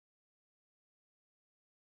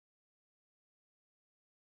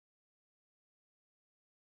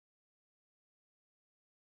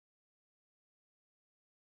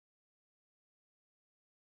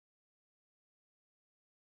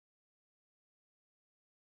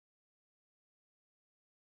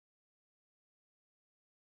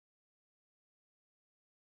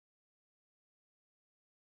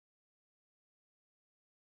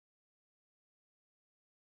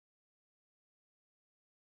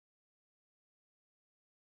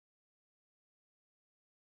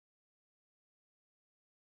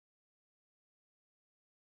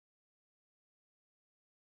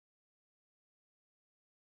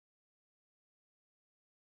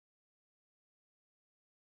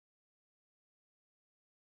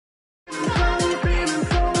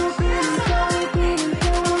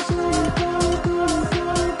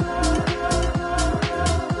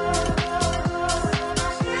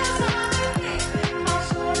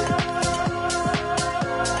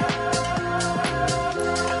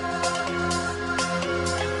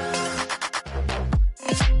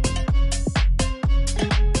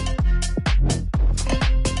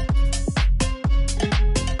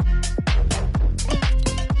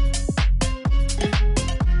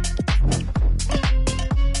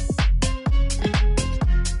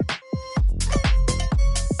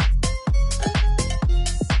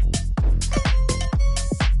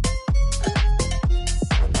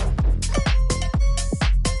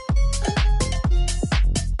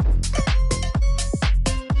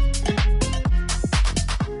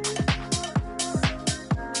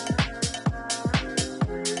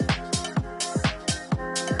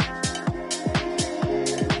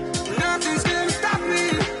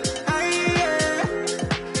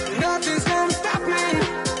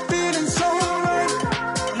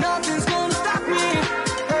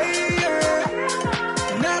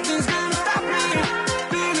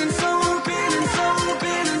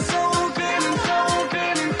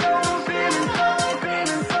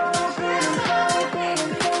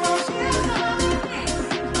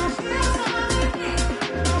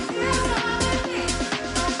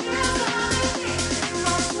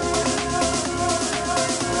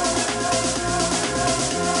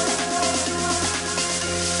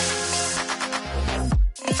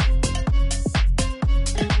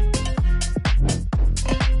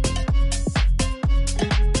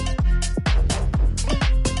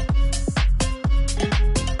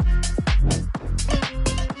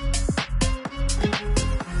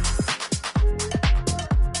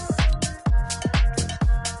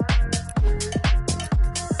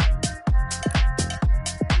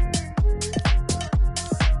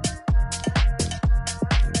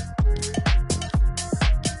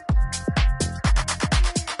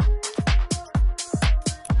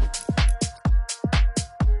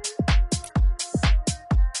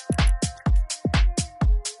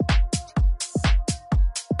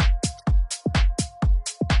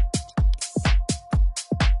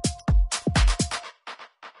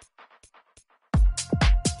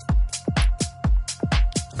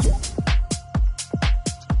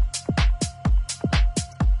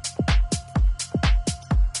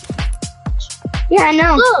Yeah, I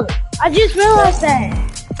know. Look, I just realized that.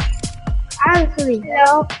 Honestly.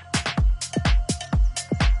 No.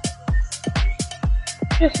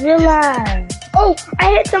 Just realized. Oh,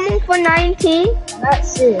 I hit someone for 19.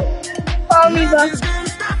 That's it. Follow me, bro.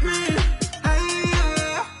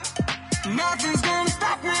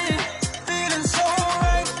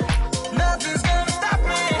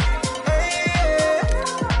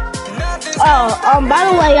 Oh, by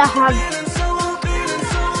the way, I have.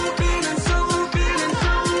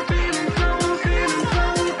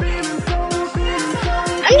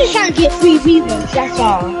 I'm just trying to get free viewers, that's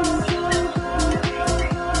all.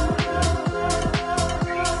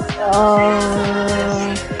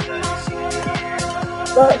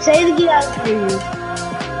 But say it again, please.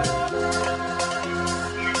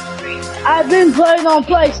 I've been playing on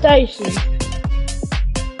PlayStation.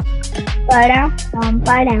 Bye down.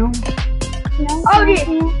 Bye down. Oh, dude.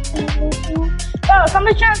 Oh,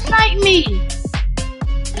 somebody trying to snipe me.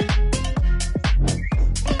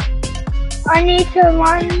 I need to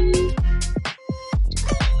run.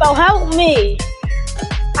 Oh, help me.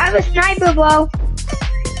 I have a sniper, bro.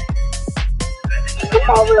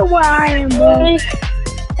 Come over where I am, bro.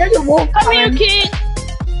 There's a wolf. Come here, kid.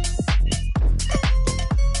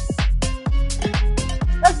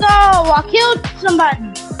 Let's go. I killed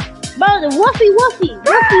somebody. Brother, woofy.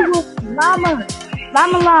 Llama.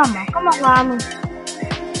 Come on, llama.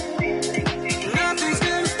 Nothing's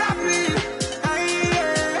gonna stop me.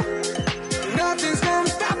 Nothing's gonna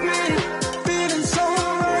stop me. Feeling so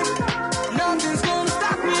right. Nothing's gonna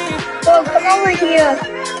stop me. Bro, come over here.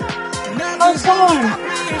 Oh, someone.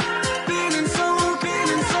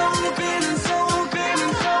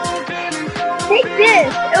 Take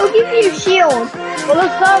this. It'll give you a shield. Well,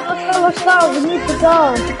 let's go. We need to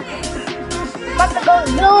go. About to go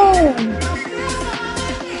zoom.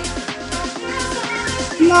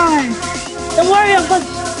 Come on. Don't worry, I'm going to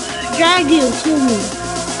drag you to me.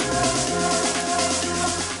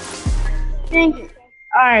 Thank you.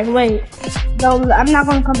 Alright, wait. No, I'm not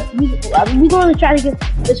going to come back. We're going to try to get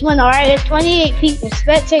this one, alright? It's 28 people.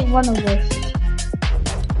 Spectate one of us.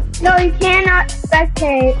 No, you cannot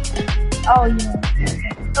spectate. Oh, yeah.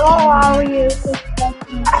 Don't allow you to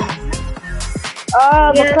spectate.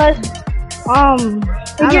 Because,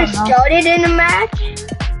 we just started in a match?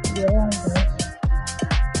 Yeah,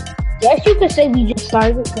 guess you could say we just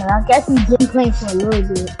started, because I guess we've been playing for a little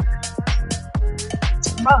bit.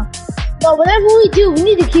 But whatever we do, we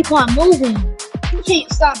need to keep on moving. We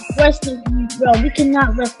can't stop resting, bro. We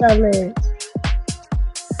cannot rest our legs.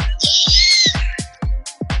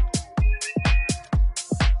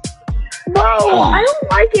 Bro, I don't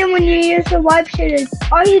like it when you use the wipe shit.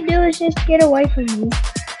 All you do is just get away from me.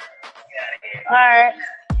 Alright.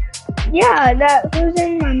 Yeah, that was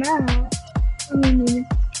in my mouth. I mean,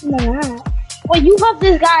 in my mouth. Well, you help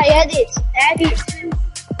this guy edit too.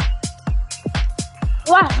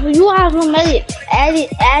 Wow, you have him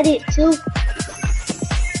edit too.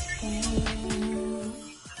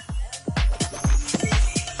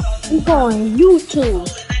 I'm going YouTube.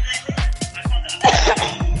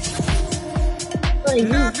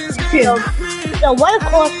 So what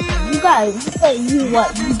course you guys? You say you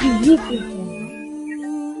what? You do YouTube.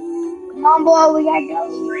 Come on, boy, we gotta go.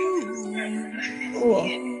 Cool.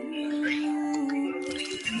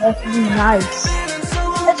 That's nice.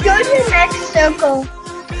 Let's go to the next circle.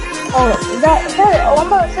 Oh, I'm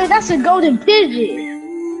about to say that's a golden pigeon.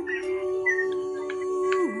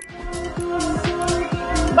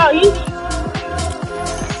 About you.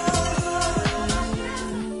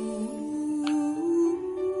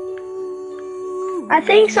 I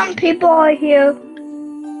think some people are here.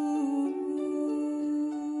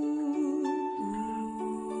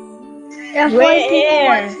 Definitely people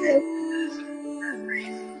are here.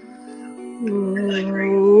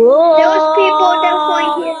 Those people definitely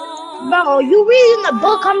here. Bro, you reading the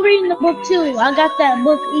book? I'm reading the book too. I got that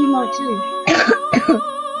book emo too.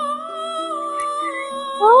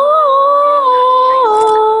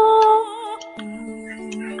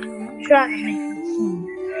 Try to make it sing.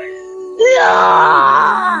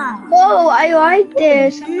 Yeah! Whoa, I like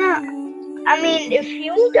this. I'm not. I mean, if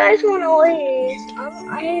you guys want to leave,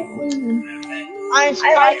 I ain't leaving. I'm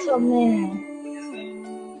Spider-Man.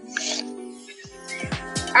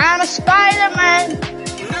 I'm a Spider-Man.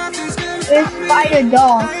 You're Spider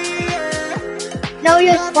Dog. No,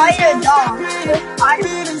 you're Spider Dog. You're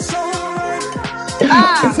Spider.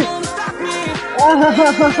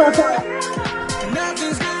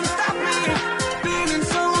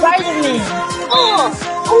 Spider-Man.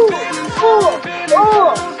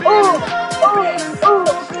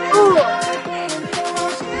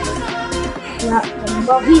 Yeah,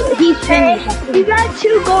 well, he's finished. We got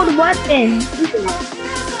 2 gold weapons.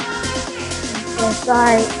 Yes,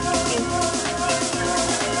 alright.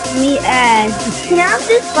 Me and can I have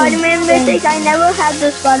this Spider-Man mythic? I never had the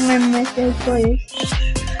Spider-Man mythic, please.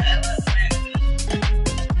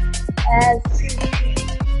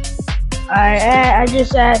 Alright, I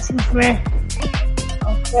just asked my friend.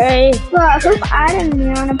 Okay. Well, who's adding me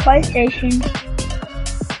on a PlayStation?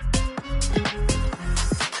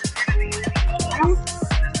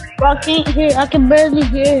 Bro, I can't hear. I can barely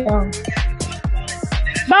hear him.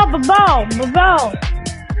 Bow.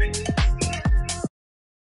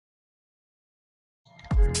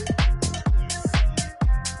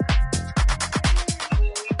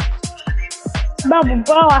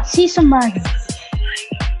 Bro, I see somebody.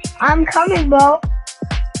 I'm coming, bro.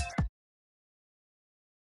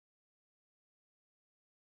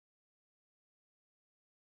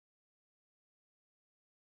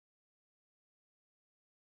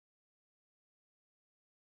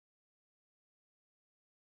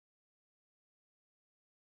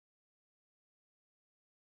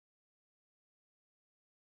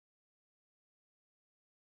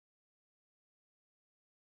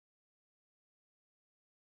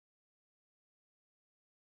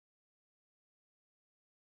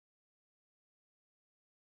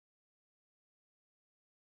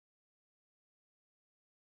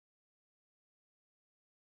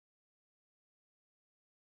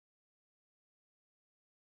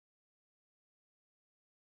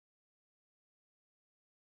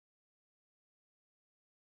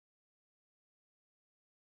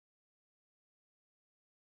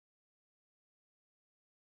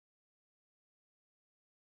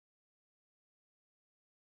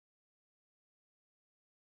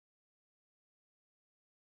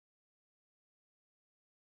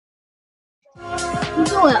 You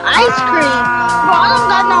doing ice cream? Bro, I don't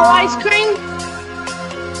got no ice cream.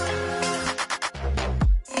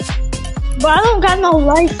 Bro, I don't got no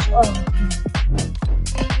life.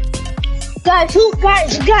 Guys, who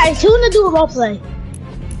wanna do a roleplay?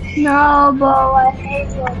 No, bro, I hate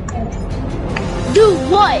roleplay. Do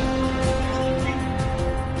what?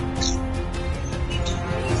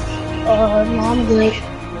 No, I'm good.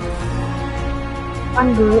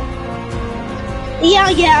 I'm good. Yeah.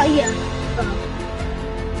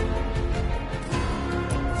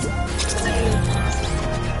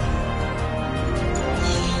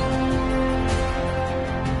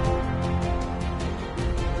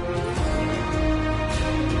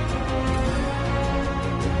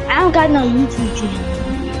 I don't got no YouTube channel.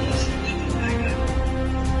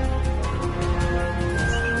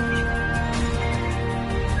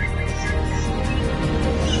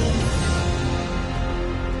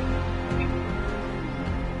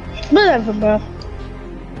 Whatever, bro.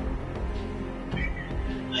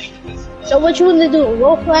 So what you wanna do?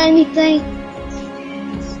 Roleplay anything?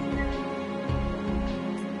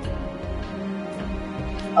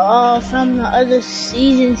 From the other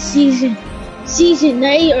season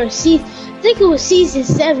 8 or season, I think it was season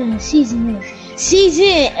 7 or season 8.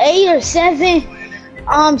 Season 8 or 7,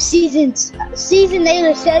 season 8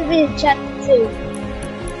 or 7, chapter 2.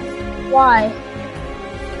 Why?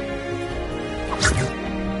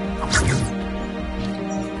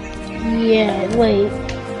 Yeah, wait.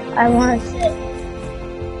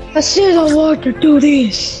 I said I want to do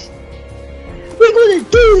this. We're gonna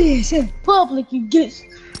do this in public and get.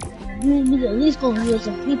 We at least gonna get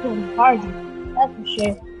some people in the party. That's for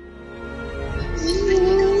sure.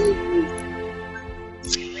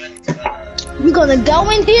 We're gonna go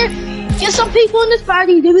in here, get some people in this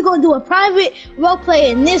party, then we're gonna do a private roleplay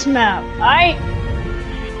in this map. Alright?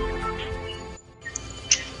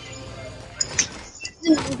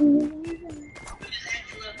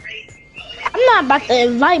 I'm not about to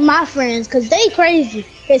invite my friends because they crazy.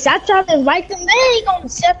 If I try to invite them, they ain't gonna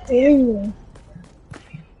accept it anyway.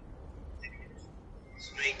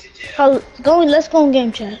 Let's go in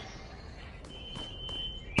game chat.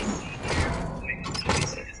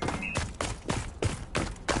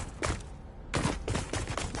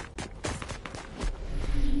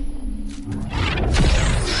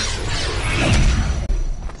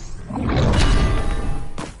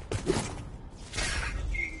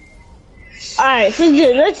 Alright,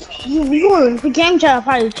 we're going for game chat,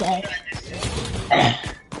 party chat.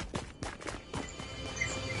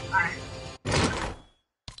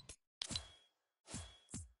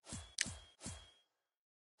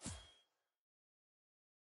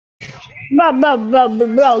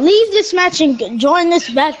 Bro, leave this match and join this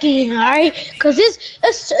back in, alright? Cause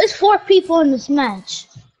it's 4 people in this match.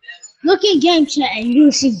 Look at game chat and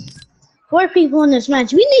you see 4 people in this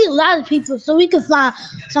match. We need a lot of people so we can find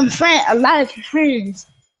a lot of friends.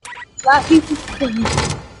 Black people.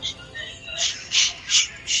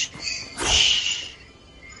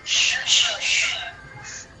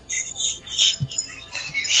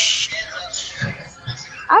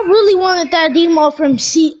 I really wanted that demo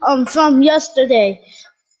from yesterday.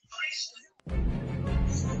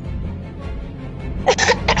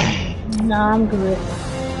 Nah, I'm good.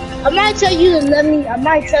 I might tell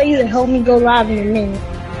you to help me go live in a minute.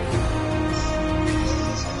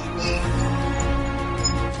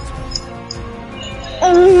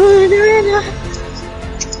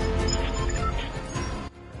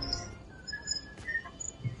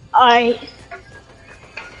 Alright.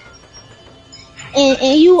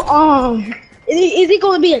 And you is it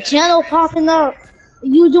gonna be a channel popping up?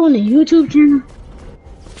 You doing a YouTube channel?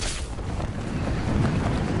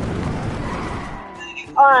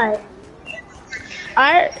 Alright.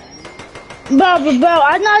 Alright. Bro,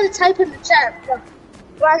 I know how to type in the chat, bro.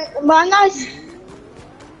 But I know.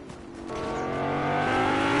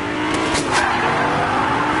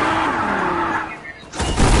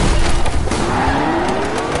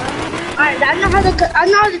 Alright, I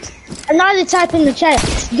know how to type in the chat.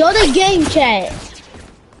 Go to game chat.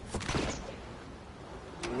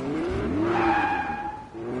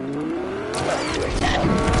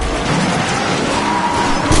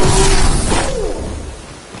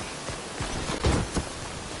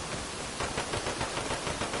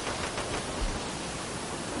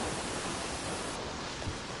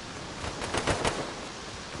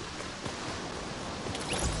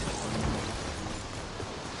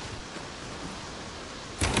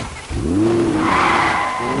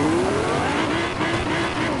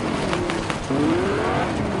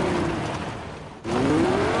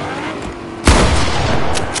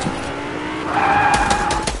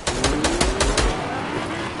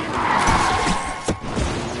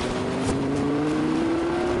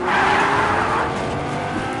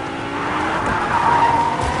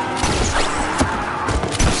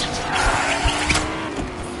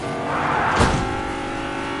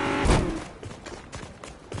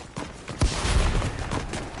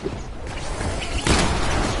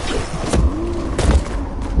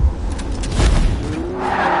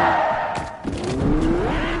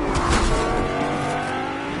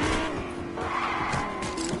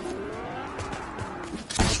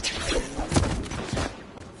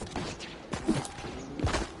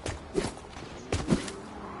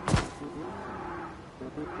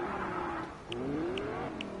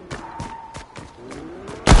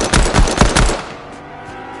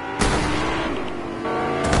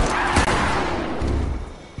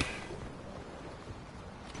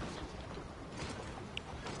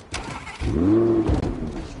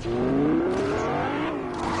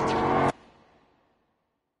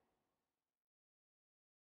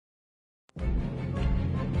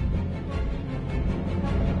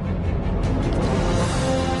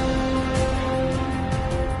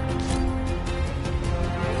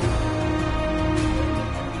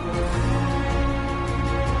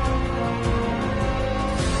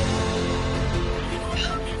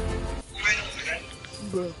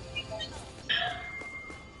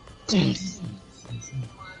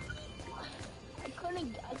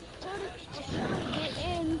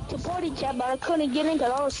 But I couldn't get in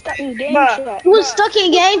because I was stuck in game Bruh, chat. you was stuck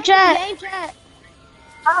in game chat?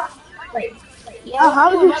 Wait. Yeah,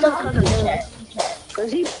 How was you my stuck brother in game couldn't chat?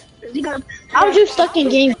 because he got. How was you stuck in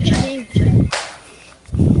game chat?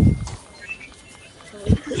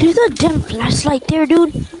 There's a damn flashlight there,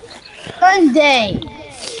 dude. Sunday.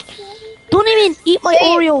 Don't even eat my Say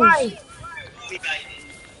it Oreos. right.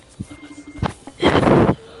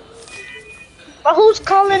 But who's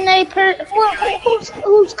calling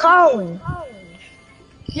who's calling?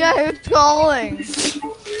 Yeah, who's calling?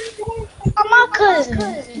 Oh, my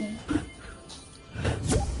cousin.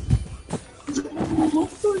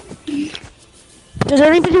 Does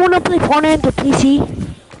anybody want to play Fortnite on PC?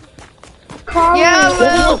 Yeah, What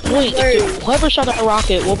well. was the point? Whoever shot that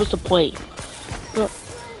rocket, what was the point?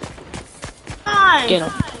 Get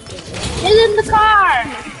him. Get in the car.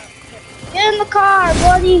 Get in the car,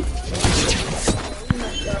 buddy.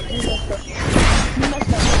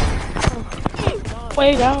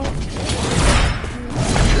 Way down.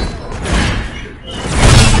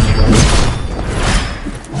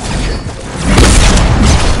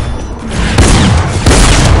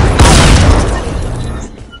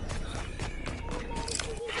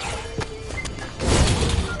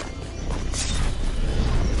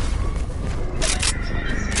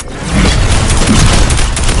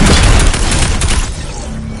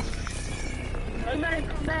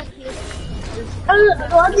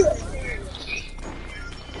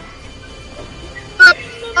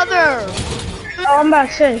 Mother! Oh, I'm about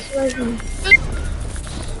to say, where's he?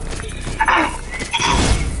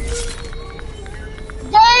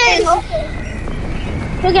 Dang! Okay.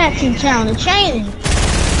 Look at you, challenge, chaining.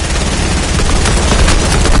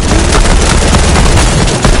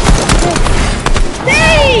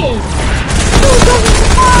 Dang!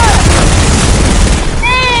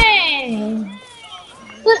 Dang!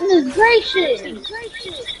 Goodness gracious!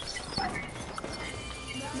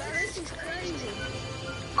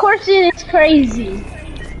 Of course it is crazy.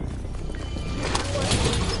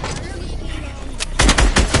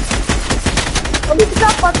 Oh, we can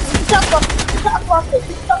talk about it. We can talk about it. We can talk about it. We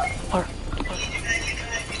can talk about it.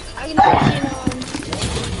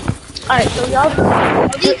 Alright, so y'all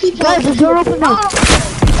Guys, the door open up.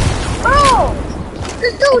 Bro!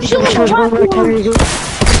 This dude shooting a rocket.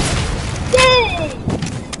 Dang!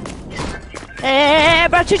 Hey,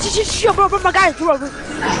 bro, chill, bro, my guys, bro.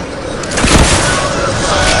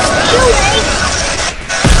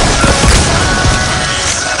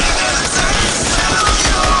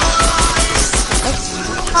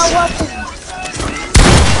 My weapon.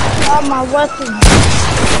 Oh, my weapon.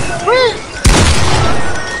 Where?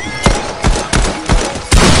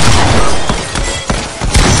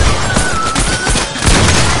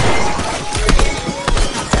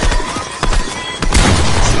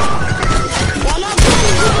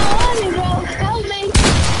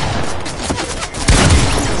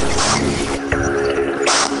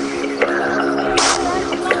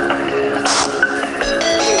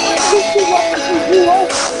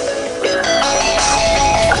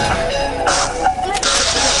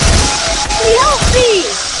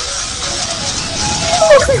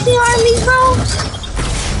 Behind me, bro.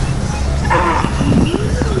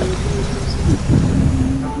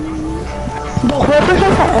 Bro, whoever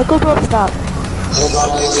has that echo drop, stop.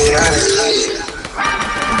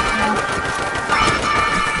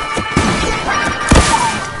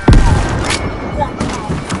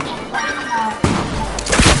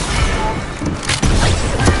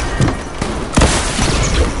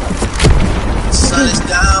 Sun is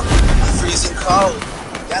down, freezing cold.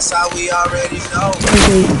 That's how we already know.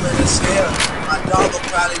 When it's here, my dog will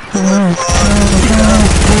probably do it for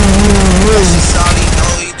That's all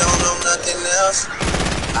he don't know nothing else.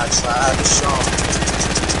 I tried to show him.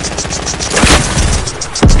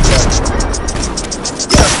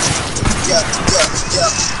 Yeah.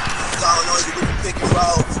 Falling on you with the pick and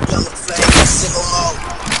roll. Yellow flame, single mode.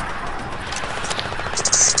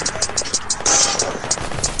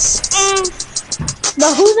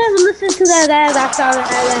 But who's ever listened to that ad I saw the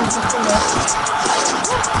ad before?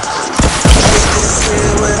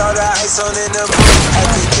 With all the ice on in the booth. At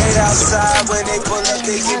the gate outside, when they pull up,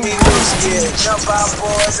 they give me loose. Yeah, jump out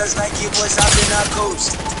boys, that's Nike boys out in our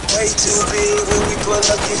coast. Way too big when we pull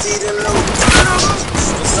up, give me the loot.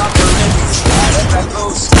 It's up the limits, let that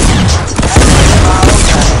loose. That's my whole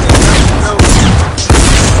time,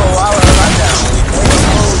 4 hour lockdown, we play the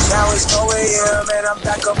moves. Now it's 4 a.m. and I'm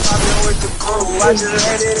back up popping with the crew. I just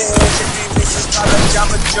let it in, Jiffy mixes, pop like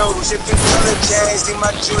Jamba Joe. Jiffy color J's, see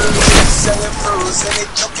my jewelry, selling fruits. And they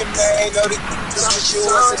joking, man, know the what you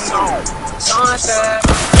want to know. Sunset.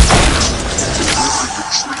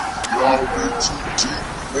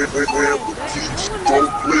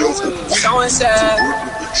 Sunset.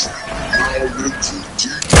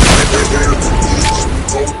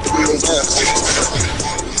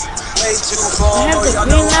 Way too far, y'all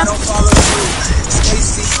know I don't follow suit.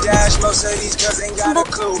 Stacy Dash, most of these girls ain't got a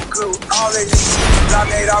clue. All of these I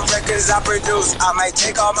made off records I produce. I might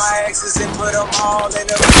take all my exes and put them all in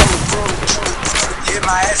a group. Hit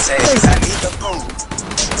my essays, I need the boom.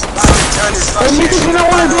 About to turn this function.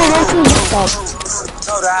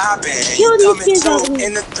 Told her I been coming through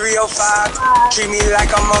in the 305. Treat me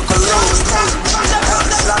like I'm Uncle Lou.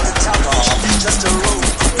 Slap the top off, just a roof.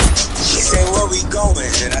 She said, where we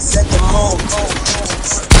going? And I said the moon. We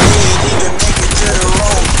ain't even make it to the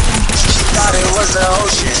room. She thought it was the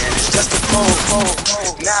ocean. It's just a pool.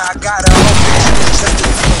 Now I gotta open. It's just a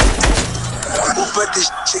pool. Who put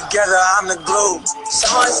this together? I'm the glue.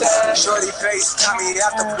 Someone said, shorty face, Tommy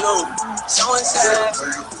out the blue. Someone said,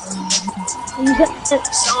 mother.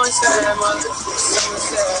 Someone said.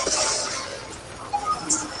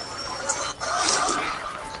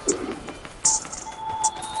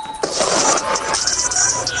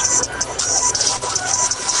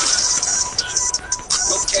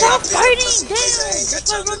 Stop fighting! Damn!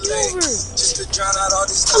 Let's run you over! Just to drown out all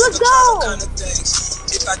these Let's go! kind of things.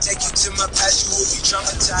 If I take you to my past, you will be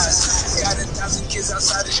traumatized. Got 1,000 kids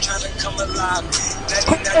outside that's trying to come alive. That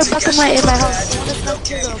Back in my house.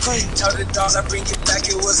 okay. Tell the dogs I bring it back,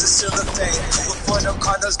 it was a silver thing. for no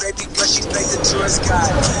condos, baby girl, she played the tourist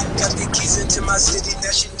guide. Got the keys into my city,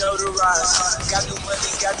 now she know the rise. Got new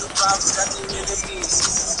money, got new problems, got new enemies.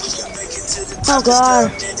 We can make it to the Oh top, just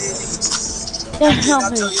God. amenities. Yeah, Hopping help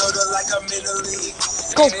out me. Toyota like I'm in the league.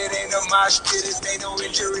 Go. And it ain't no mosh pit, it ain't no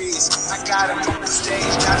injuries. I got him on the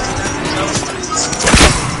stage, got it like the nosebleeds.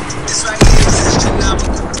 This right here is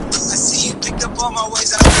astronomical. I see you picked up all my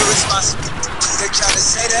ways, I'm irresponsible. They try to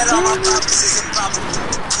say that all my problems is improbable.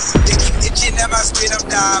 They keep itching at my spit, I'm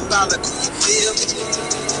diabolical. You feel me?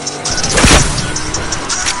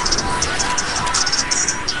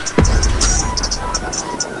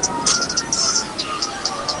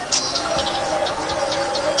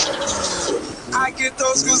 I get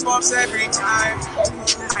those goosebumps every time.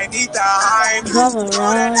 I need the hype. Come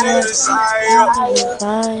Throw that around, to yeah. the side. To the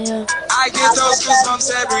fire. I get those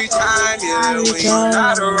goosebumps every time, yeah. Every When you're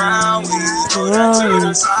not around, we time. throw that to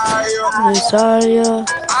the Around, side. yeah. Messiah.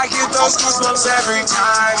 I get those goosebumps every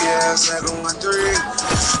time, yeah. 713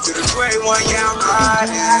 to the great one, yeah. I'm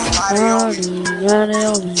riding. Body on me, Body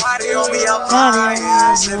on me. body on me, I'm Body on me.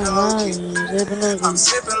 flying. Sipping low key, Zipping I'm looking.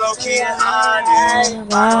 sipping low key and hiding.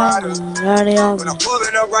 Body rider. Body on When me. I'm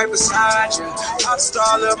pulling up right beside you, pop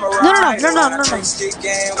star Lil No, Mariah. no, no, no, When I no, take no. stick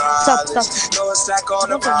game Stop, wireless, stop. throw a stack on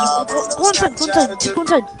Go the inside. Just Bible. go inside. Go inside. Just go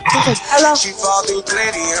inside. Go inside. Hello. She fall through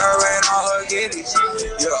plenty, her and all her guineas.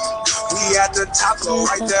 Yeah, we at the top floor,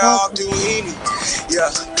 right there off Duini. Yeah.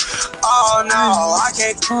 Oh no, I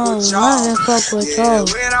can't fuck with Oh, I y'all. can fuck with Yeah, y'all.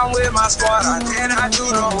 when I'm with my squad, I cannot do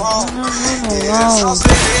no wrong. No Yeah, wrong. sauce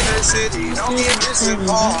in the city, don't get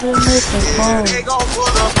misinformed. Don't miss the Yeah, they phone. gon'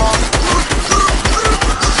 pull up on me.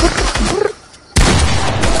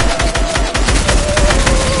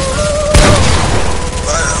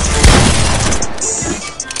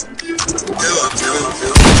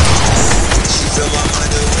 She fill my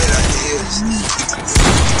mind up with ideas.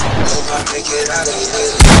 Hope I make it out of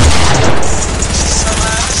here.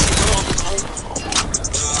 Somehow she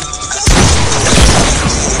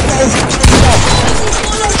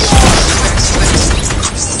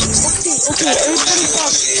Okay, everybody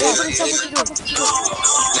stop. Everybody stop what you're doing.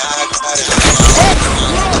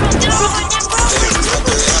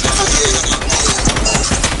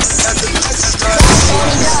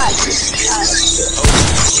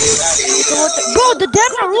 Bro, the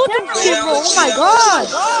damn Naruto skin, bro. Oh my god.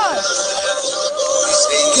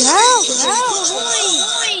 Get out.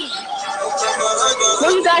 What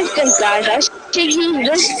do you guys think, guys? I should use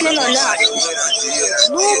this skin or not?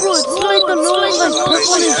 No, bro, it's like the little, like,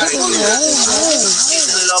 purplish skin, bro. No.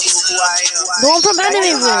 No, I'm from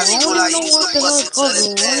anime, bro. I don't even know what the hell it's called,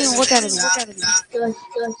 bro. I don't even watch anime.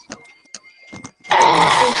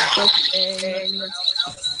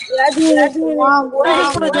 We are doing it the wrong I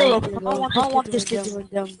just way. want to do it, bro. I don't want this to be a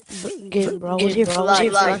damn game, bro. I was here for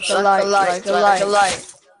life. Like a light. Like a light.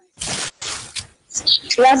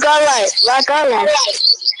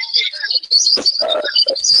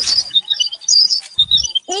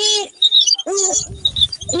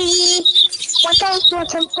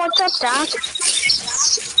 What's up, Doc?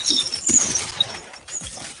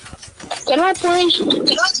 Can I play?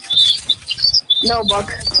 No, Buck.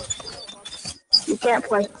 You can't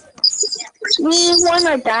play. Me, one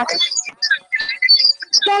more, Doc.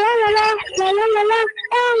 La la la la, la la la la,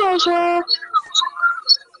 Elmo.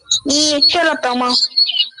 Yeah, shut up, Elmo.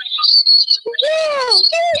 Yeah,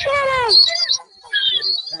 shut up.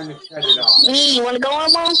 You wanna go,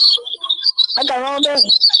 Elmo? I got all day.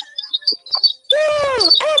 Yeah,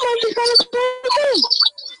 Elmo just wanna play.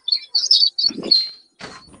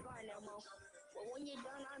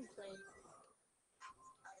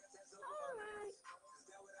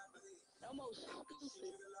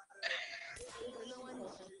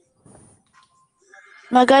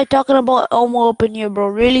 My guy talking about Elmo up in here, bro.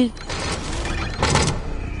 Really?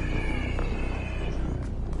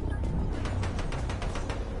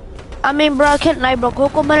 I mean, bro, I can't lie, bro.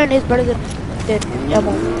 Coco Melon is better than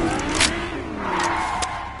Elmo.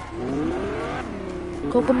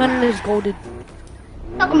 Coco Melon is golded.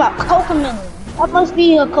 Talking about coconut. That must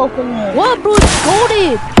be a coconut. What, bro? It's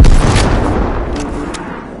golded.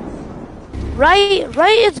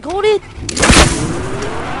 Right? It's golded.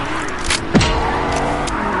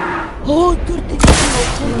 Oh, good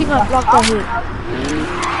thing I blocked that hit.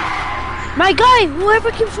 My guy,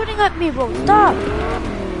 whoever keeps shooting at me, bro, stop.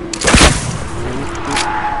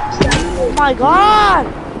 Oh my god.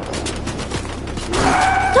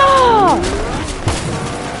 Stop.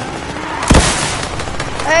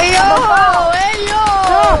 Hey yo!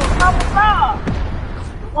 Stop.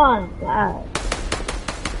 Oh god.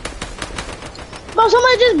 Bro,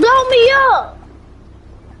 somebody just blow me up.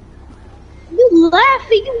 You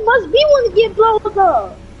laughing? You must be want to get blown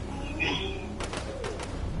up.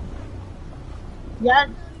 Yeah.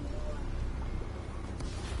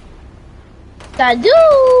 I do.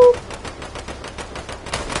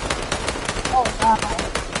 Oh God.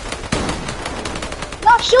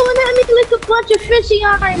 Y'all shooting at me like a bunch of fishing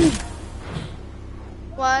irons.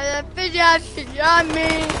 Why the fish on me?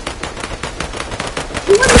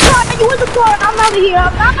 You in the car, you in the car. I'm out of here.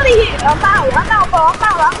 I'm out of here. I'm out,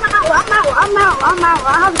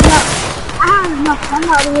 bro. I have enough. I'm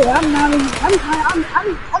out of here.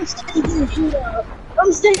 I'm steady getting shoot up.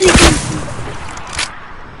 I'm steady getting shoot up.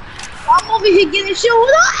 I'm over here getting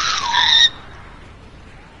shoot up.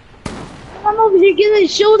 I'm over here getting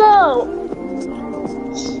shoot up.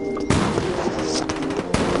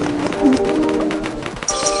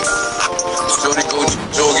 Shorty go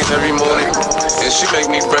jogging every morning, and she make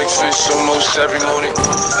me breakfast almost every morning.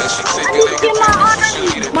 And she take a nigga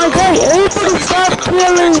pictures, My guy, everybody stop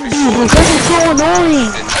killing these. This is so annoying.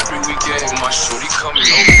 and every weekend my shorty coming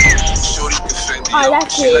over. Shorty can fend Oh,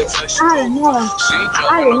 that's she like it. fashion. I didn't know. She ain't I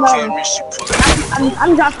dropping didn't no know. camera, she pulling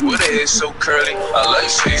I'm dropping. with her hair so curly. I like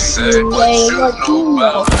she said, what What you know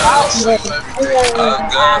about us? I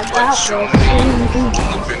got what you need.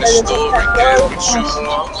 Up in the store and get what you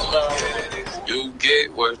want. You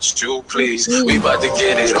get what you please. We about to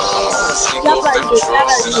get it on. She go them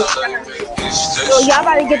drugs and I like it. It's Yo, just y'all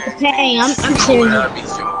gotta get the pain. I'm serious.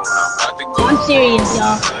 I'm serious,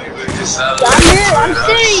 y'all. I'm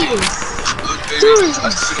serious.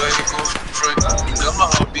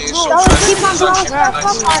 Y'all keep on blowing stuff up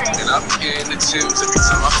on it. And I'm getting the chills every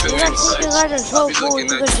time I feel it. You guys are so cool. You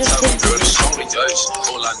can just get Girl, it's only ice.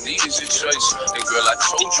 All I need is a choice. And girl, I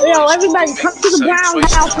told you. Yo, everybody come to the brown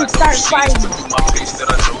house and start fighting.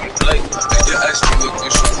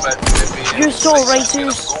 You're so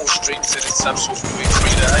racist.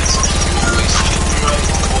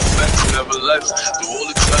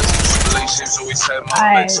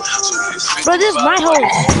 Bro, this is my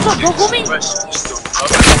house. What's up, bro? Homie?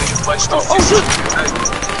 Oh, shoot.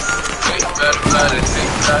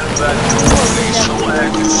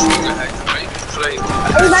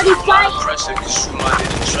 Everybody fight.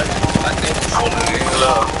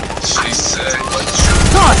 She said,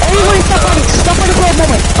 No, everybody stop fighting. Stop fighting for a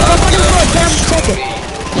moment. Stop fighting for a damn second.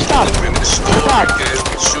 Stop. Stop.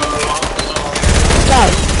 Stop.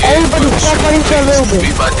 Everybody stop fighting for a little bit.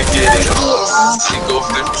 we about to get it on. Take off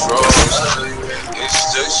them drawers.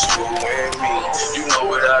 It's just you and me. You know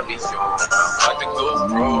what I be on. About to go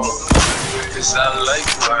bro. Cause I like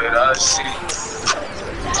what I see.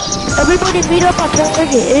 Everybody meet up on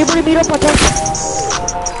target. Everybody meet up on target.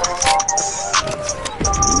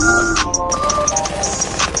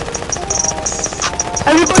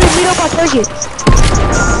 Everybody meet up on target.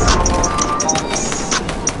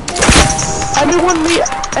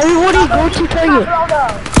 Everybody go to target.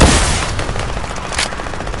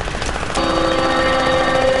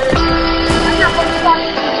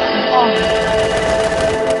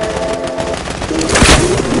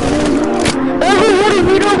 Everybody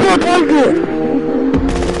meet up on target.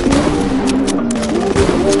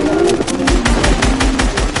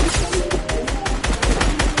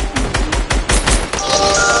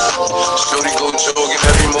 Shorty go jogging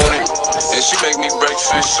every morning, and she make me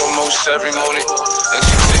breakfast almost every morning. And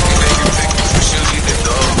she take a nigga pictures when she leave the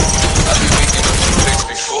door. I be waking up to pics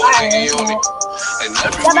before nigga on me. And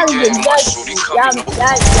every weekend my shorty coming over.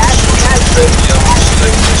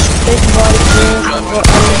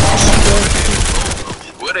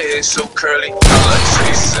 With her hair so curly, like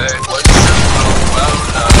she said, what you know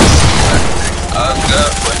about us? I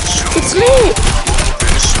got what you need.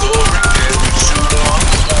 In the store and get what you want.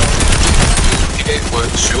 Get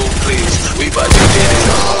what you please. We bout to get it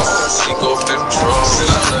on. Take off them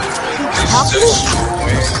drawers. It's just you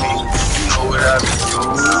and me. You know what I be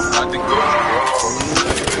doing. I'm about to go wrong.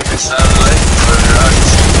 It's not like what I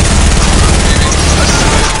see. I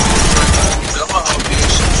swear, my hobby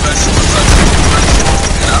is so fast.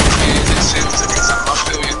 And I'm getting the chills every time I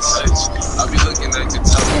feel your touch. I be looking at your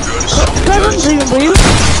tongue, girl, it's so good.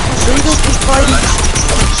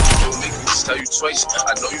 Tell you twice.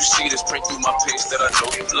 I know you see this print through my page that I know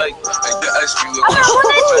you like. And your ass be looking so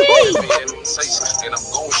fat, and I'm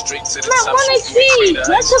going straight to the top. 1 HP.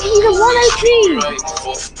 Let's hope he's a 1 HP. Right,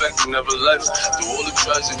 for a fact you never left. Through all the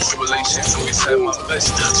trials and tribulations, always had my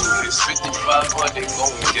best. So here's 5500, go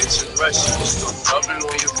and get your rest. Stop rubbing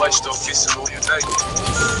on your butt, start kissing on your neck.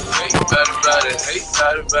 Hate about it, hate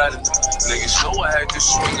about it. Niggas know I had to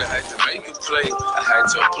swing, I had to make it play. I had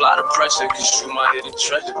to apply the pressure, cause you my hidden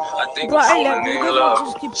treasure. I think I'm falling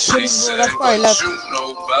just keep killing, bro. That's probably left.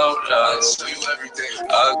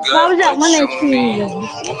 Why was that one HP?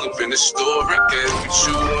 Woke up in the store and get what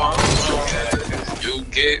you want. You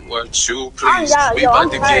get what you please. We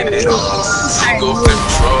about to get it on. Take off them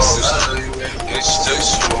drawers. It's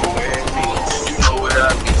just you and me. You know what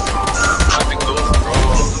I mean. I'm about to go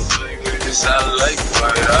wrong. Cause I like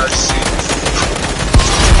what I see.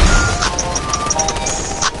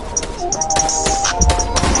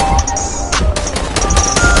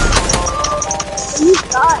 You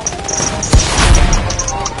died.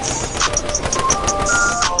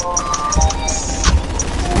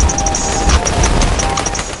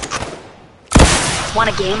 Want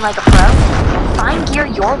a game like a pro? Find gear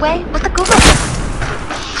your way with the Google.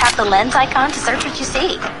 Tap the lens icon to search what you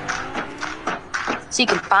see. So you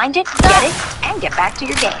can find it, get it, and get back to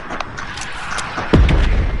your game.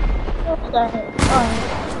 What the heck? Oh.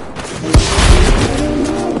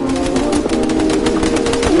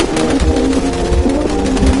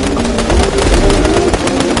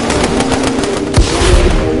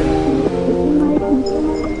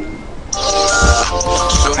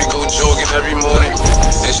 Shorty go jogging every morning,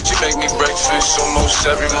 and she make me breakfast almost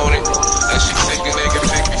every morning. And she take a nigga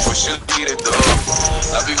pic before she leave the door.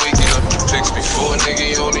 I be waking up the pics before a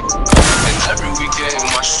nigga on it. And every weekend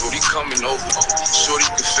my shorty coming over. Shorty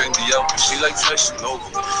can fend the out, she like flashing over.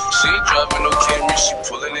 She ain't driving no Camry, she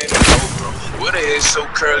pulling in the over. With her hair so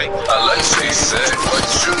curly, I like she said, what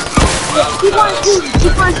you know about Keep on shooting,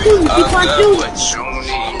 keep on shooting, keep on shooting. what you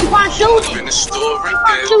need. Keep on shooting. In the store and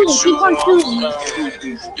Keep on shooting, keep on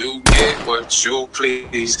shooting. You get what you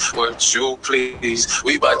please, what you please.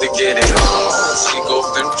 We bout to get it on. Take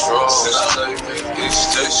off them drawers.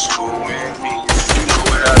 It's just you and me. You know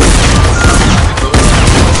what I mean.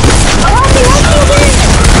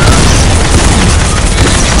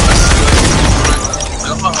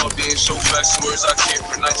 Got my heart being so fast, words I can't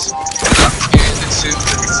pronounce. And I be getting the chills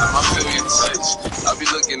every time I feel your touch. I be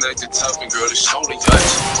looking at the top and girl, it's only touch.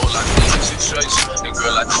 All I need is your choice. And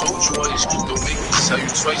girl, I told you once, don't make me tell you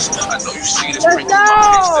twice. I know you see this print in my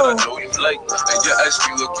face that I know you like. And your ass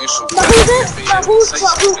be looking so But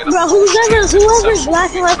whoever's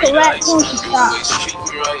laughing like a raccoon should stop. keep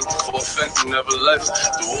me right, for a fact you never left.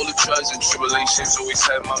 Through all the trials and tribulations, always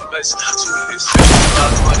had my best. So it's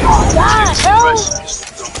money.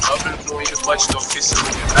 Don't rub it on your butt, don't kiss it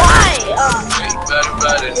on your back. Ain't bad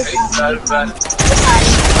about it, ain't bad about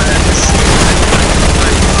it.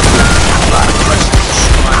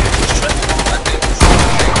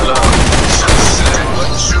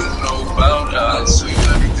 What you know about us, so you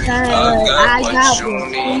everything. I got what you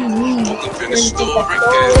need. Woke up in the store and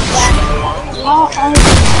get what you want.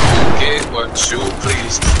 Get what you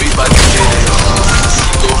please. We bout to get it on.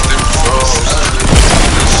 Take off them drawers.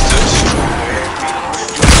 It's just you and me.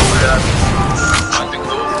 You know what I mean. I'm about to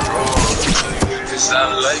go wrong. Cause I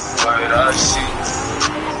like what I see.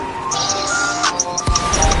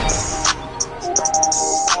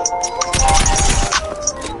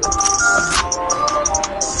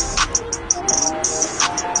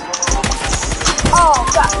 Oh,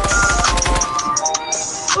 God.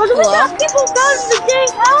 Well, we got people down in the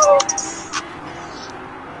dang house.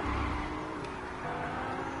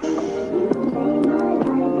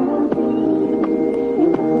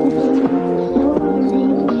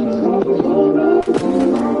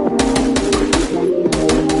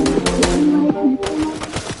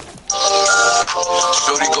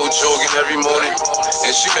 Shorty go jogging every morning,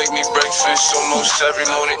 and she make me breakfast almost every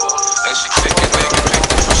morning. And she take a nigga pic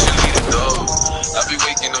before she leave the door. I be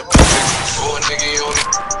waking up the pics before a nigga on it.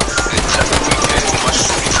 And every weekend my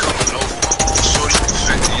shorty coming over. Shorty can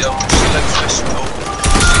 50 out, she like flashing over.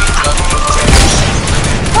 She ain't driving no Camry, she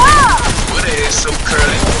pulling in. With her hair so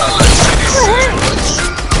curly, I like she said, what you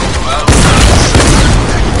know about us.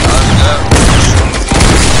 I got what you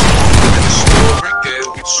need. In the store and get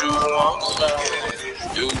what you want.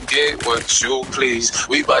 You get what you please.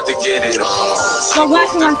 We bout to get it on. So what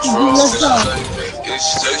can I do? Let's go. It's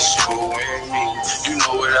just you and me. You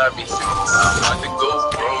know what I be feeling. I'm about to go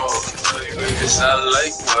wrong. Cause I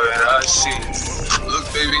like what I see. Look,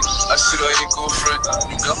 baby, I see how you go front.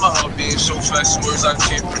 You got my heart beating so fast, words I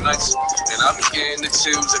can't pronounce. And I be getting the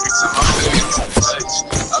chills every time I feel your touch.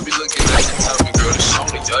 I be looking at the top and girl, it's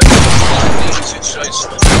only touch. All I need is your choice.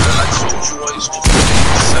 Girl, I told you once, you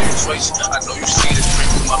say it twice. I know you see this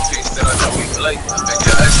print on my face that I know you like. And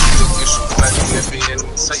your ass be looking so fat, you never in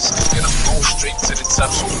the tights. And I'm going straight to the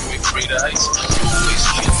top so we make greater heights. You always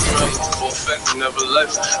keep me right, for a fact you never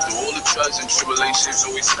left. Through all the trials and tribulations,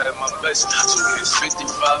 always had my best. So here's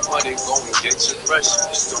 5500, go and get your brush.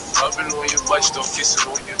 Stop rubbing on your butt, stop kissing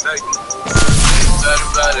on your neck.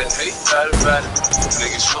 about it, hate about it.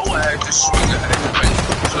 Niggas know I had to swing, I had to make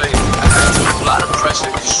the play. I had to apply the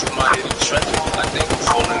pressure, cause you my hidden treasure. I think I'm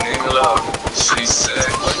falling in love. She said,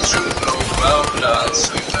 what you know about love?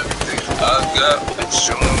 Tell you everything I got, what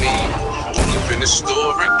you need. Walk up in the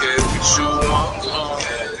store and get what you want.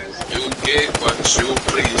 Yeah, you get what you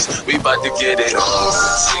please. We bout to get it on.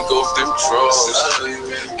 Take off them drawers.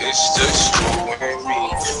 It's just you and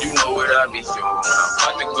me. You know what I be doing. I'm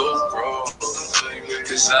about to go wrong.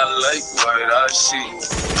 Cause I like what I see.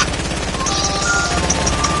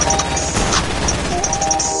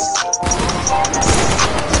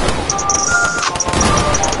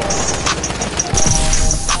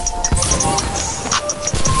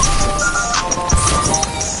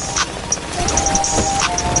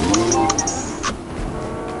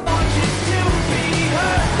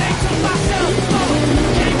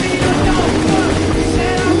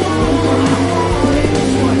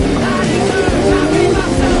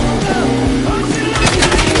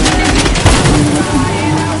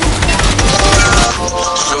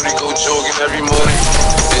 Every morning,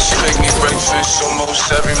 and she make me breakfast almost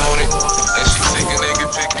every morning. And she take a nigga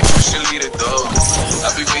pictures, she lead a dog. I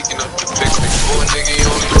be waking up the pics before a nigga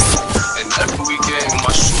on me. And every weekend, my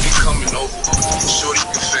shorty coming over. Shorty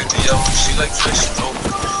can Fendi out, she like flashing over.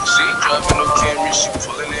 She ain't driving no Camry, she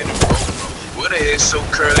pulling in the road. With her hair so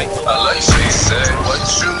curly, I like she said, what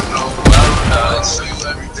you know about her? I tell you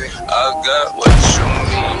everything, I got what you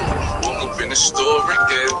need. Walk up in the store and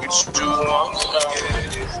get what you want.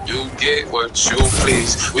 You get what you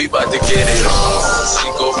please. We bout to get it on.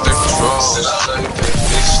 Take off the drawers.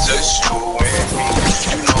 It's just you and me.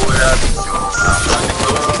 You know what I be doing. I'm about to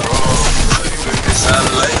go wrong. Cause I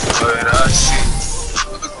like what I see.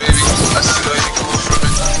 Look, baby, I see how you go from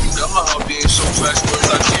it. You got my heart being so fast,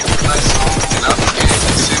 words I keep it nice. And I be getting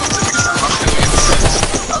the chills every time I feel your sense.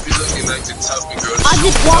 I be looking like the top of girl. I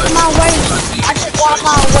just walk my way. I just walk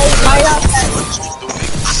my way right up there.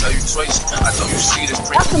 Tell you twice, I know you see this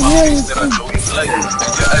print in my face that I know you like. And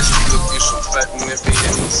your ass be looking so fat and it be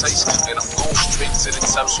in the taste. And I'm going straight to the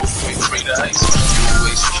top, so we free the ice. You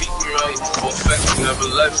always keep me right, for a fact you never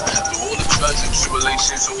left. Through all the trials and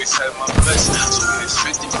tribulations, always had my best. So when it's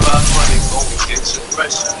 5500, go and get your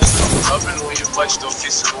fresh. I'm rubbing on your butt, still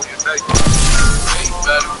kissing on your neck. Hate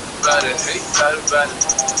about it, hate about it.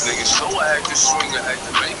 Niggas know I had to swing, I had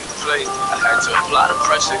to make it play. I had to apply the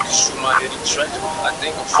pressure, cause you my hidden treasure. I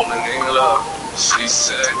think I'm falling in love. She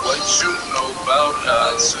said, what you know about her?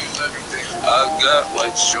 I tell you everything, I got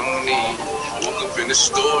what you need. Walk up in the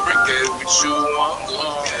store and get what you want.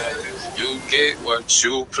 You get what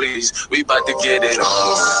you please. We bout to get it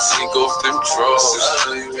on. Take off them drawers.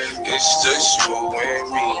 It's just you and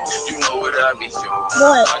me. You know what I be doing.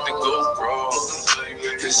 I'm about to go wrong.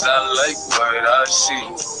 Cause I like what I see.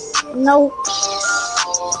 No.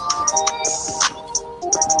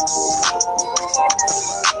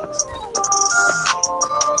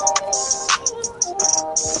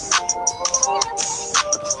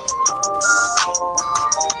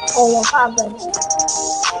 Oh, what happened?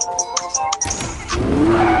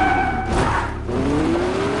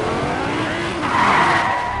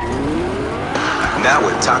 Now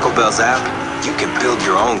with Taco Bell's app, you can build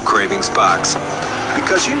your own cravings box.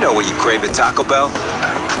 Because you know what you crave at Taco Bell.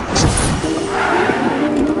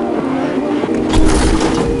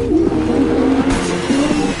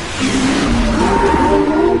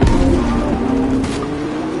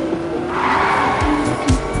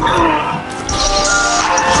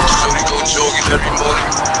 Every morning,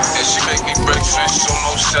 and she make me breakfast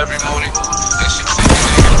almost every morning. And she take a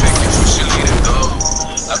nigga pictures when she lead a dog.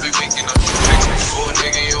 I be waking up the pics before a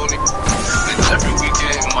nigga on it. And every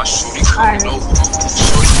weekend, my shorty coming over.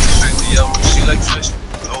 Shorty can Fendi out, she like flesh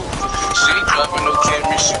over. She ain't driving no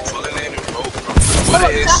Camry, she pulling in the road. With her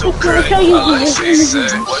hair so curly, I like she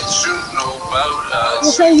said, what you know about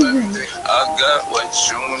us? Everything, I got what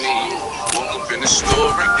you need. Walk up in the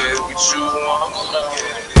store and get what you want.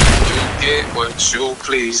 Get what you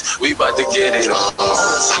please. We bout to get it on.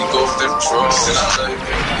 Take off them drawers.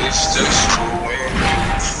 It's just you and me.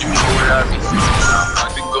 You know what I be doing. I'm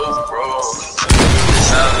about to go wrong.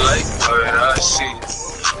 Cause I like what I see.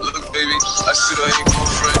 Look, baby, I see that you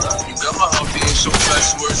girlfriend. You got my heart beating so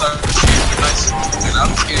fast. Words I keep it nice. And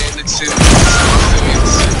I'm getting the tip. I'm feeling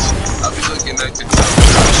the sense. I be looking at the top.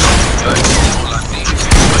 All I need is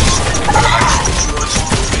your place. I like your drawers.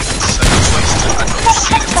 I know you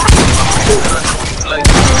see it. Like,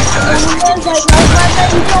 straight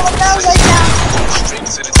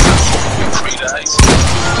to the top, free the ice.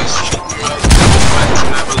 Just keep me right,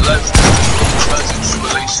 never left. Trials and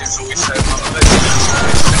tribulations, always had my best. So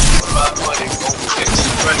it's 5500, go get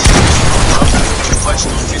your fresh.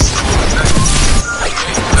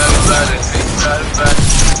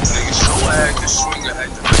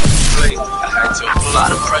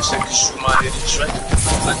 cause you my hidden treasure.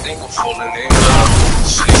 I think I'm falling in love.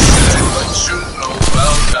 She said, what you know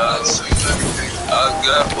about God? So you everything. I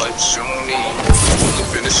got what you need. Pull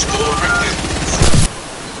up in the store again.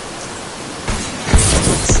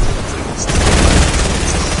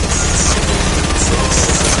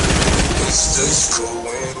 It's just you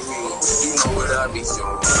and me. You know what I be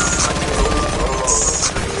doing. I can go wrong.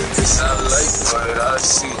 Cause I like what I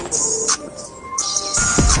see.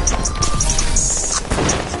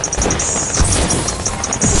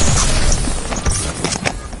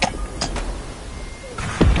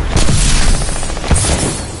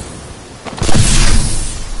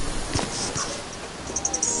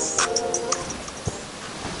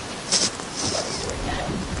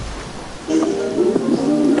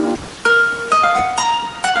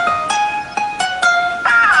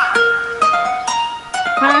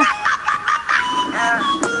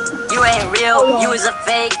 You ain't real, you is a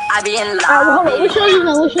fake, I be in Hold love. on, what's your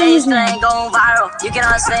username? What's your This username? thing going viral, you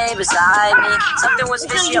cannot stay beside me. Something was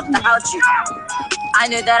fishy about you. I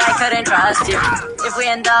knew that I couldn't trust you. If we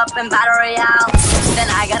end up in battle royale, then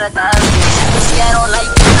I gotta dust you. Fishy, I don't like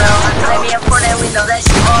you, bro. Play me a Fortnite, we know that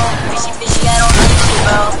you own. Fishy, fishy, I don't like you,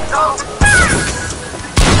 bro.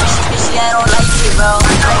 Fishy, fishy, I don't like you, bro.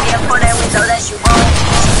 Play me a Fortnite, we know that you own.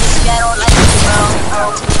 Fishy, fishy, I don't like you, bro.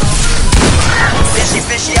 Fishy,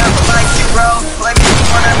 fishy, I don't like you, bro. Let me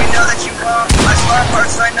one, let me know that you won't. My smart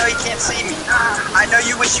parts, so I know you can't see me. I know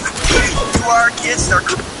you wish you could be me. You are a kid, star.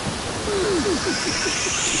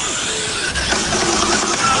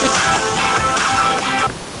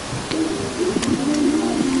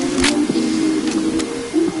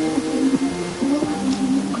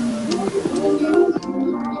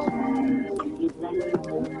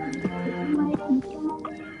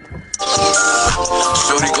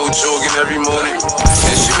 Shorty go jogging every morning,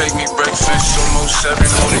 and she make me breakfast almost every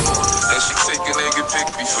morning. And she take a nigga pic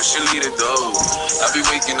before she leave the door. I be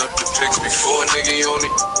waking up the pics before a nigga on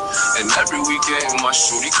it. And every weekend my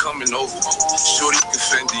shorty coming over. Shorty can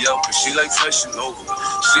Fendi out, but she like fashion over.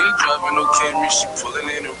 She ain't driving no Camry, she pulling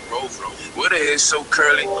in a Rover. With her hair so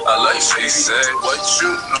curly, I like she said, what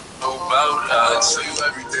you know about I'll tell you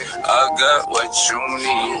everything. I got what you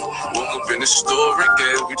need. Woke up in the store and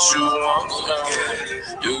get what you want.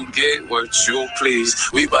 You get what you please.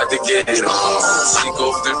 We bout to get it on. Take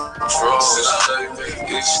off the drawers.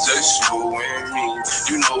 It's just you and me.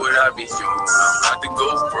 You know what I be doing. I'm about to go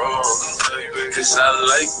wrong. Cause I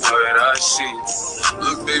like what I see.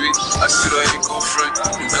 Look, baby, I still ain't go front.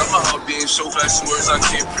 You got my heart being so fast, words I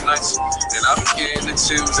can't pronounce. And I be getting the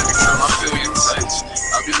chills every time I feel your touch.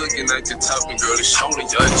 I be looking at your top and girl, it's only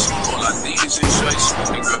judge. All I need is a choice.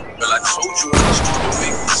 And girl, I told you in the studio,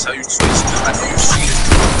 make me tell you twice. I know you see it.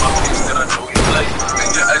 My face that I know you like. And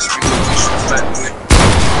you ask me to be so fat, nigga.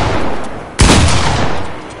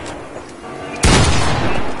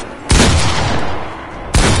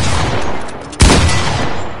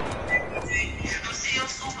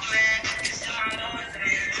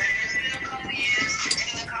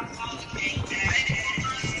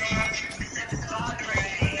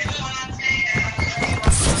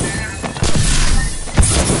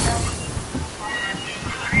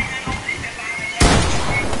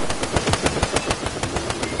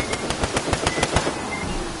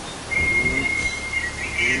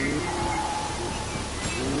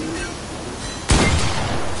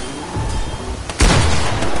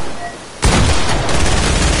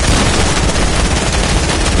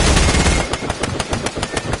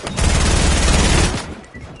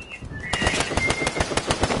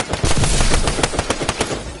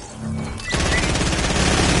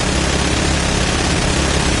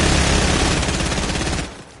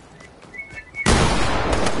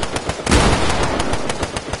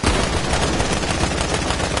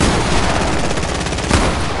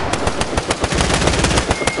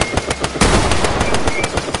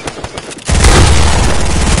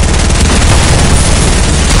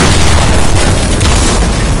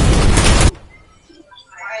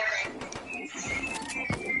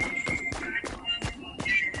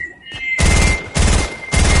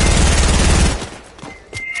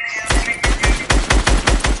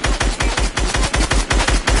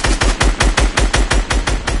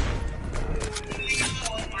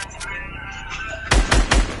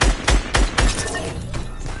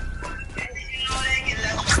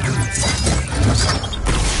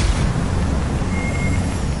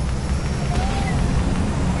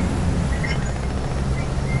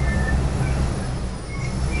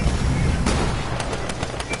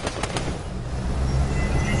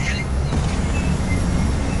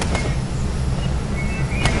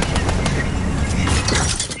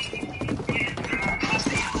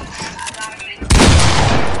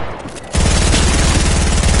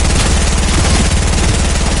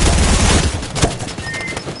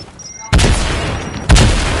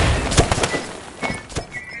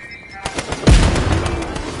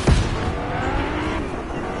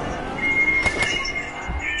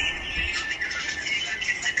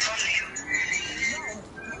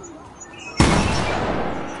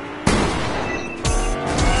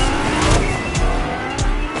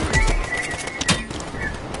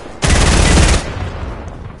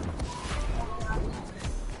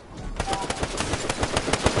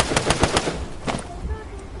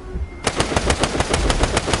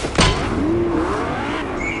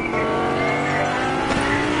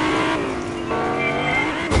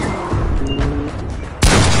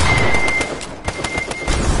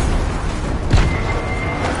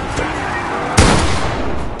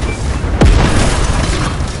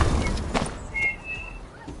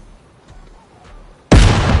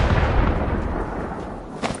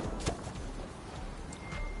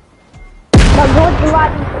 the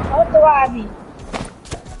lobby. Go with the lobby.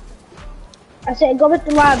 I said go with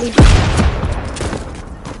the lobby.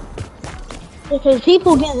 Because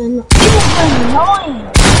people getting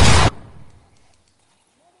annoying.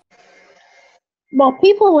 Well,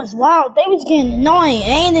 people was loud. They was getting annoying,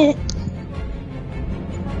 ain't it?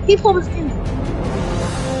 People was getting...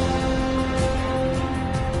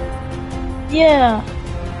 Yeah.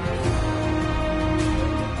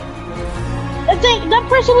 I think that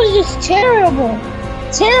person was just terrible.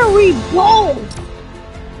 Terrible.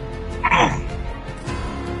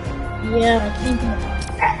 Yeah, I think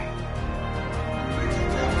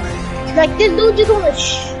like this dude just gonna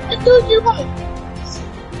this dude just gonna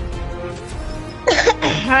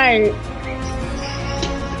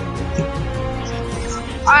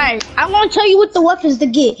Alright, I'm gonna tell you what the weapons to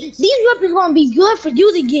get. These weapons gonna be good for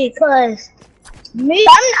you to get, cause me,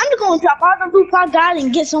 I'm just gonna drop out the roof I got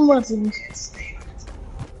and get some weapons.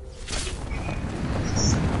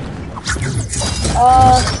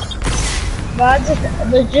 But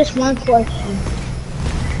there's just one question.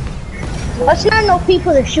 Let's not know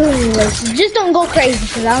people are shooting you with. Just don't go crazy,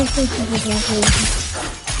 cause I don't think people are going crazy.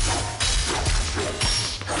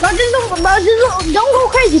 But just don't go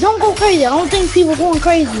crazy. Don't go crazy. I don't think people going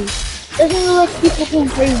crazy. Doesn't look like people going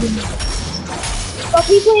crazy. But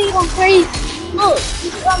people ain't going crazy. Look,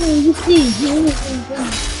 he's coming. You see, he ain't going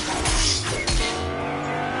crazy.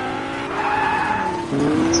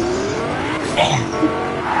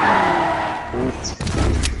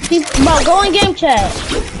 Bro, go in game chat.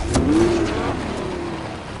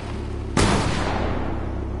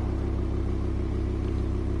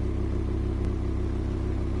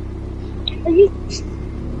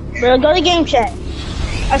 Bro, go to game chat.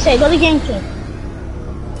 I say go to game chat.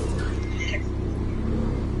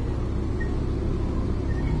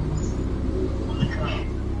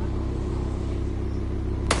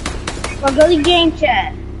 Bro, go to game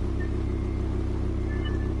chat.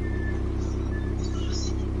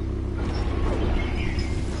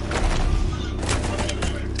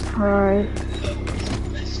 Alright.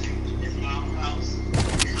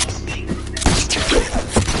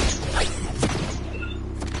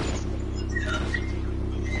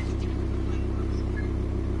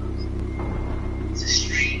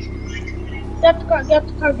 Get the car, get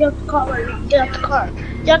the car, get the car right now. Get the car.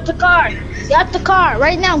 Get the car. Get the car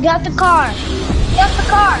right now. Get the car. Get the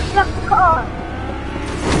car. Get the car.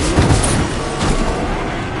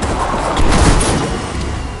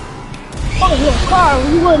 Oh, your car.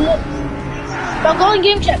 You wouldn't. Bro, go to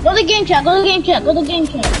game chat. Go to game chat. Go to game chat. Go to game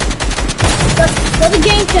chat. Go to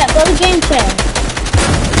game chat. Go to game chat.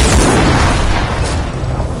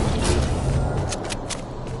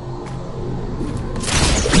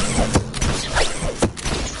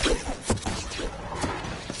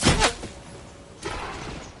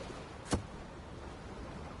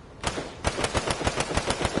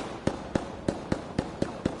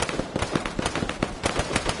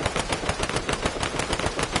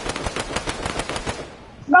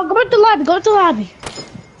 Bro, go to the lobby. Go to the lobby.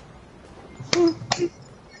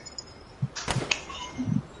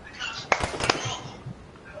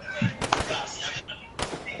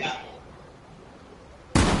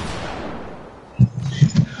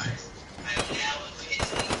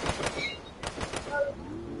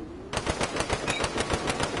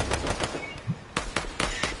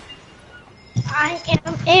 I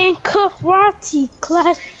am in karate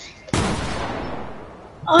class.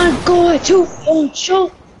 I'm going to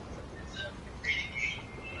show.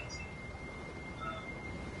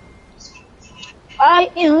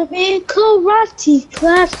 I am in karate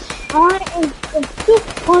class. I am going to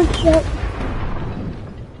punch up.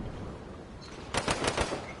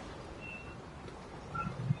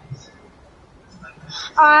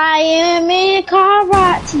 I am in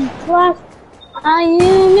karate class. I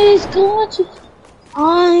am going to.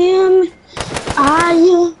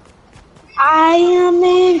 I am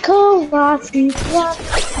in karate class.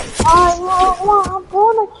 I know what I'm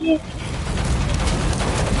gonna get.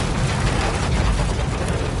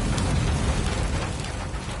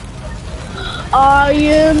 I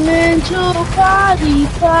am into karate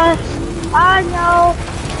class. I know.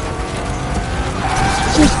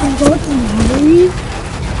 Just go to the lobby.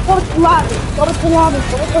 Go to the lobby. Go to the lobby.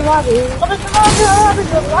 Go to the lobby. Go to the lobby.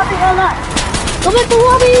 Go to the lobby. Go back to the lobby. Go back to the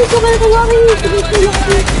lobby. Go back to the lobby.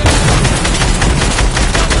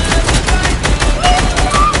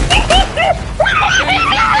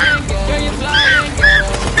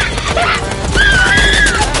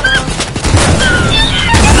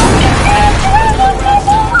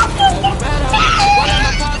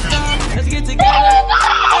 Let's get together.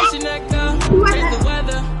 Ice your neck up. Change the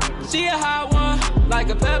weather. She a hot one, like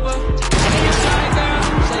a pepper.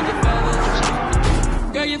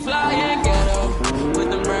 Girl, you fly and ghetto with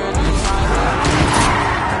the brand new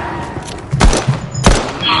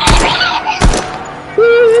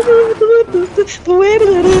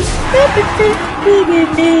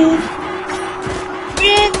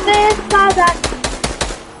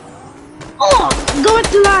Oh, go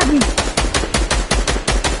into lobby.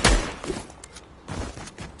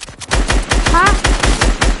 Huh?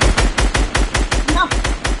 No.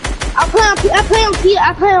 I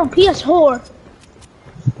play on PS4.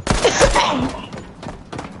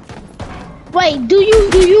 Wait, do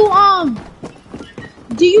you have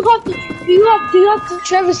the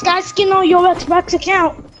Travis Scott skin on your Xbox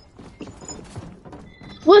account?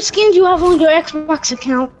 What skin do you have on your Xbox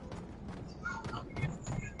account?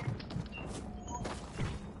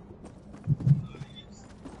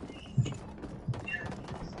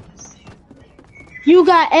 You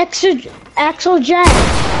got Axel Jack.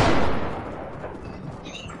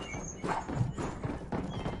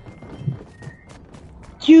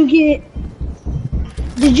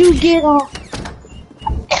 Did you get or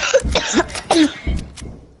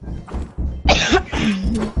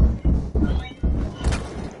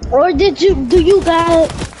do you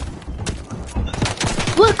got,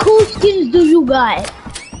 what cool skins do you got?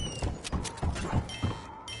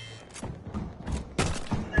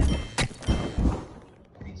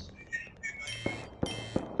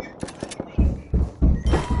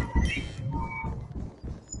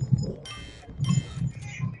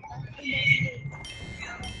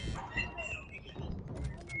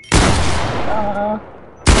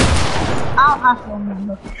 I don't have phone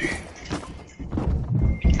number.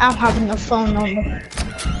 I don't have no phone number.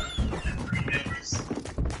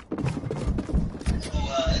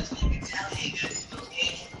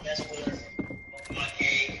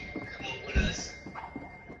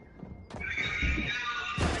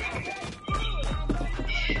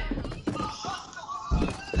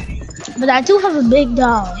 But I do have a big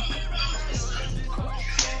dog.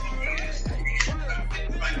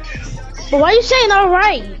 But why are you saying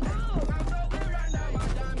alright?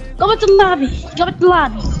 Go with the lobby. Go with the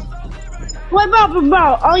lobby. What about,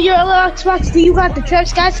 bro? On your other Xbox, do you got the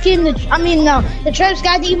Travis Scott skin? The Travis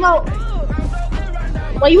Scott emote.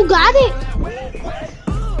 Well, you got it.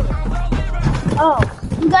 Oh,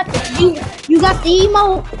 you got the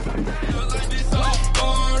emote.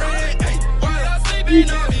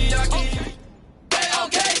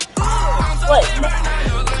 Wait.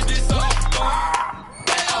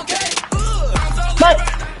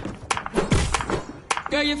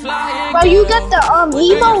 But you got the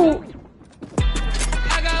emote.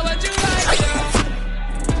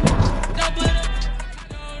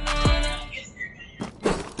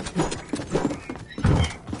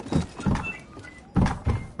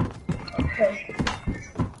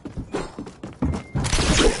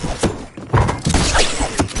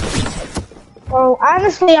 Oh,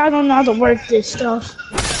 honestly, I don't know how to work this stuff.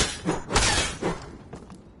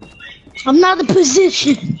 I'm not a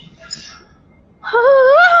position.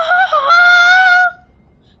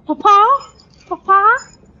 Papa, papa,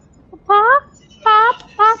 papa, papa,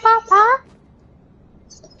 papa, papa,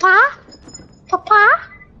 papa, papa,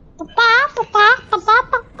 papa, papa,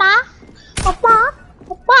 papa, papa, papa,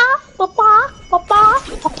 papa, papa,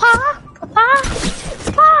 papa,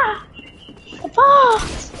 papa, papa.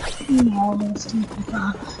 No, let's do papa.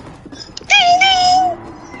 Ding ding!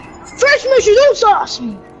 Fresh mission, don't sauce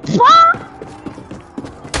me. Papa.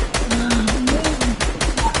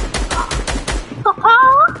 Papa?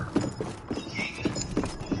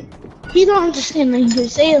 You don't understand what you're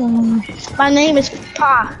saying. My name is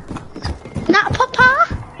Papa. Not Papa?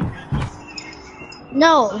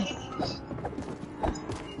 No.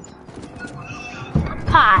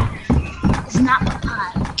 Papa. It's not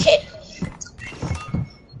Papa. Okay.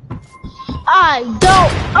 I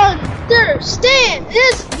don't understand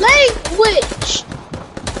his language.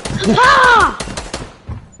 Papa!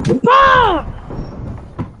 Papa!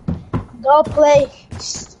 Go play.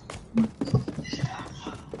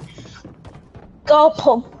 Go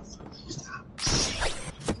pull.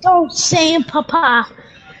 Don't say Papa.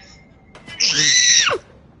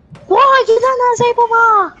 Why you don't say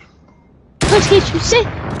Papa? Because if you say,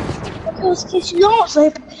 because if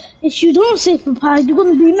you don't say Papa, you're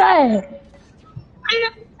gonna be mad.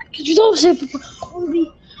 If you don't say Papa, I'm gonna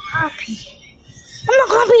be happy. I'm not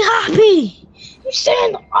gonna be happy. You're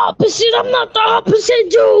saying the opposite. I'm not the opposite,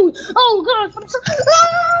 dude. Oh God, I'm so.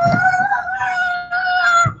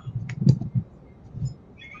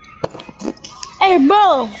 Hey,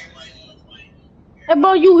 bro. Hey,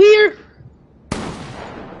 bro, you here?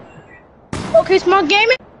 Okay, Smart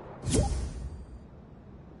Gaming.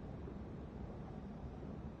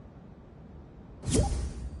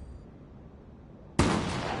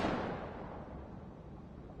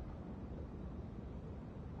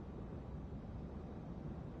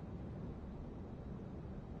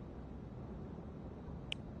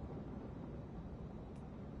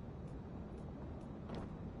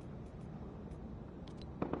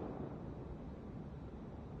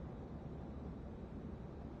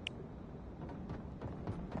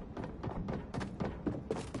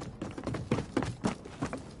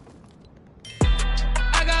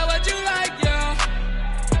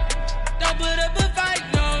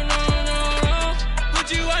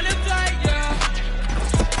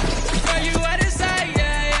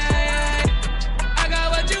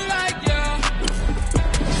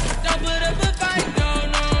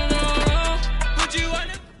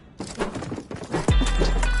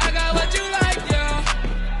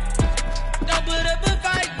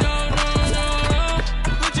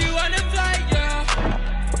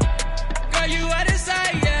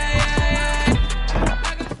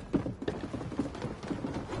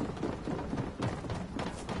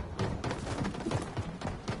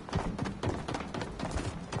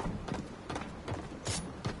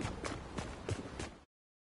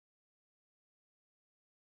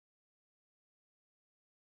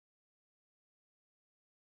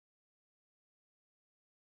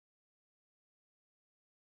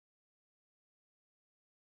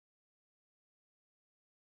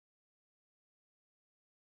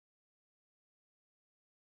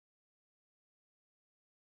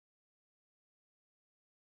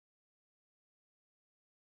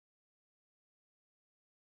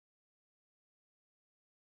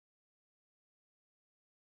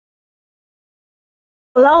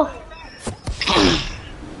 Hello?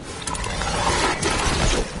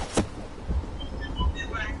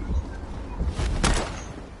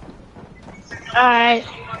 Alright.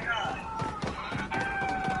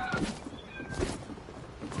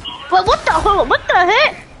 But what the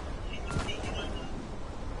heck?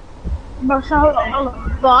 Bro, so hold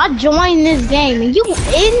on. Bro, I joined this game and you in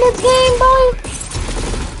this game, bro?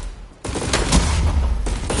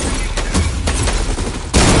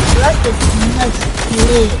 That's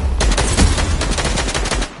lit.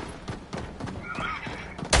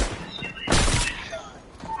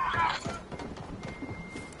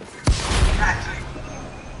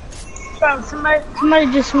 Bro, somebody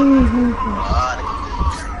just moved.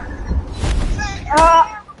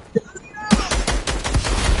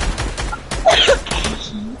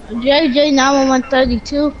 JJ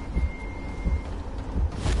 9132.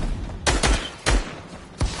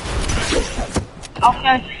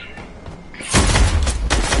 Okay.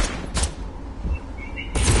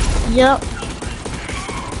 Yep.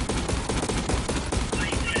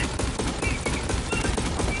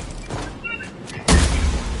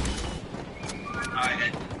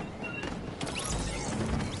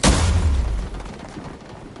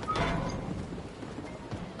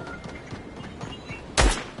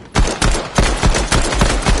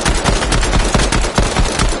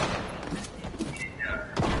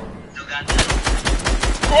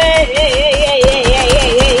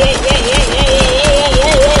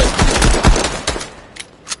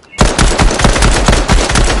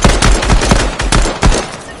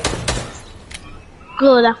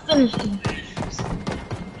 Good, I finished him.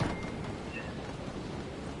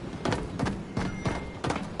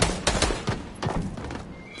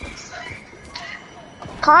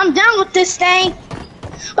 Calm down with this thing.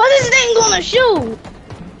 Oh, this thing gonna shoot.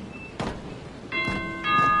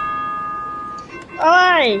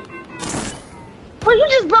 Alright. Well, you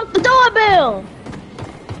just broke the doorbell.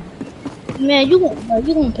 Man, you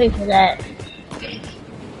gonna pay for that.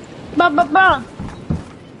 Bro.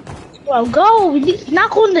 Well, go.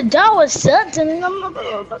 Knock on the door or something. I'm not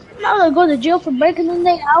gonna go to jail for breaking in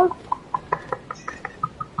their house.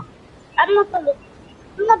 I'm not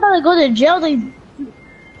gonna go to jail.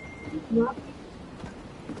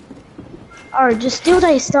 Alright, just steal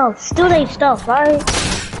their stuff. Alright?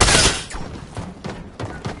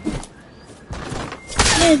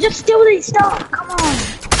 Man, just steal their stuff. Come on.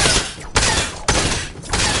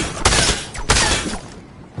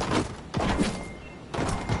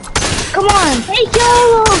 Come on, take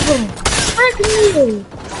all of them. Frick you.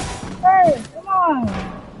 Hey, come on.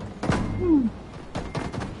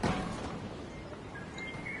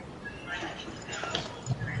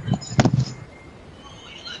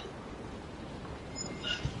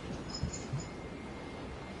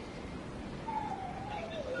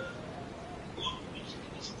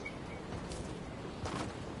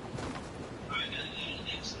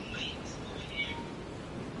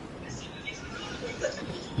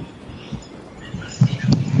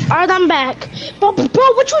 Alright, I'm back. Bro,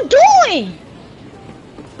 what you doing?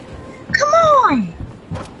 Come on.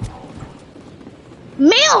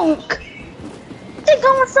 Milk. I think I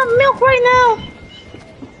want some milk right now.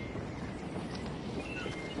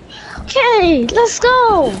 Okay, let's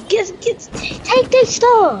go. Take their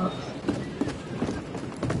stuff.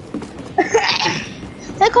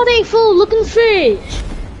 Take all their food. Look in the fridge.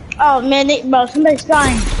 Oh man, bro, somebody's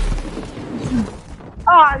dying.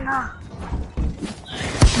 Oh no.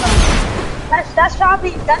 That's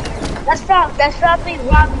probably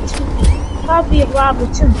Robbie too. Probably Robbie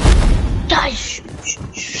too. Guys,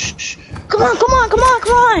 shh. Come on. Bro,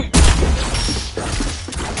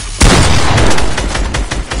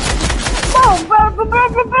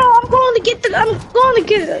 I'm going to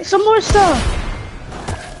get some more stuff.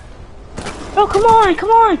 Bro, come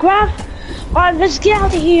on, grab. Alright, let's get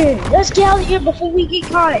out of here. Before we get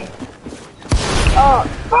caught.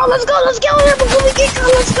 Bro, let's go before we get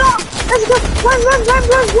caught. Let's go. Run.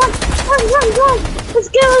 Let's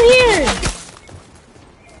get out of here.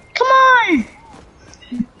 Come on.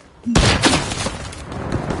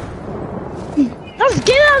 Let's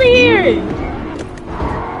get out of here.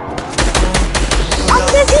 I'm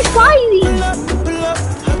busy fighting.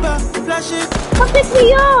 Come pick me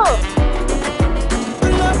up.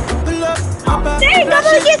 Dang, I'm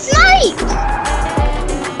gonna get sniped.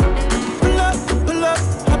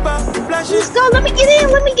 Let's go, let me get in.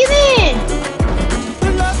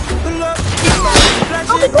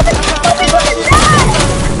 Oh, we're gonna die.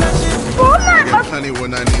 Oh, I'm not. Plenty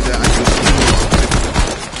when I need that.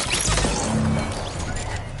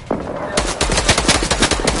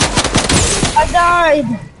 I died.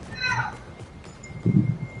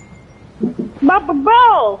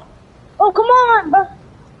 Bro. Oh, come on, bro.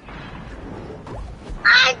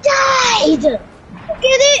 I died. Get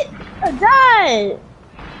it? I died.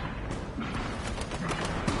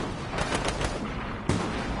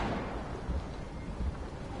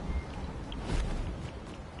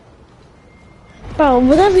 Bro,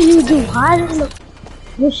 whatever you do, hide in the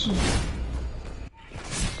bushes.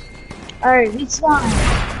 Alright, it's fine.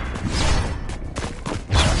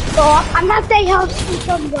 So I'm at their house to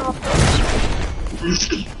come off.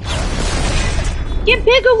 Get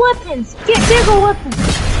bigger weapons! Get bigger weapons!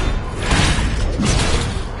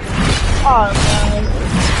 Oh man.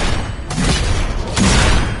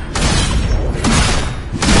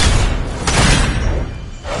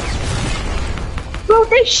 Bro,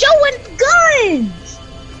 they showing guns!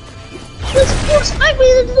 You expect me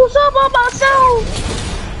to do something by myself?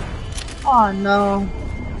 Oh no.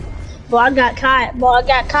 Boy, I got caught. Boy, I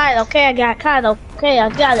got caught. Okay, I got caught. Okay, I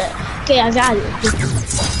got it. Okay, I got it.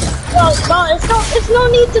 Bro, it's no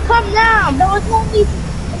need to come down. Bro, it's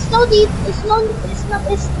no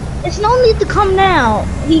need to come down.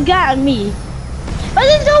 He got me. But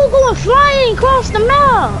this dude going flying across the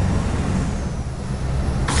map.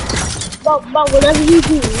 But whatever you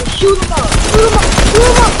do, shoot him up. Shoot him up. Shoot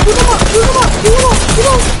him up. Shoot him up. Shoot him up. Shoot him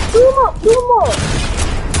up. Shoot him up. Shoot him up.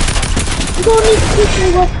 You don't need to keep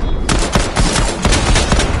your weapon.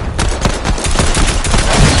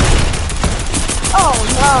 Oh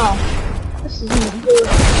no. This is not good.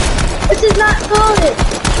 This is not good.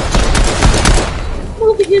 I'm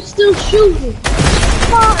over here still shooting.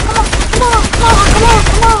 Come on, come on, come on, come on, come on,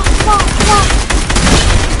 come on, come on, come on.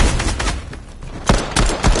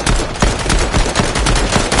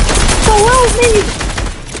 So help me.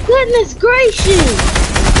 Goodness gracious.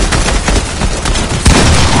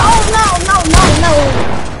 Oh no, no, no, no.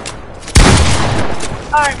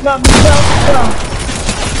 Alright, bro, go.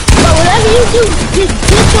 But whatever you do, just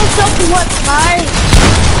get yourself to work, alright?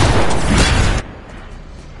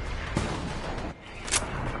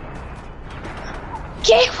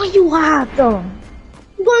 Get where you hide them.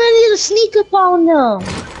 You're gonna need to sneak up on them.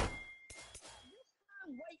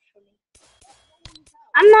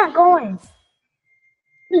 I'm not going.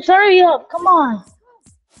 Just hurry up, come on.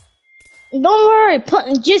 Don't worry,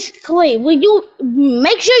 just wait. Will you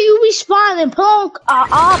make sure you respawn and put on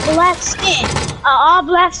all black skin, all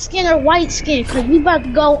black skin or white skin, cause we about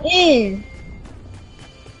to go in.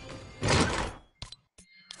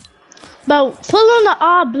 But put on the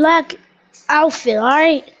all black outfit, all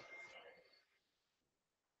right?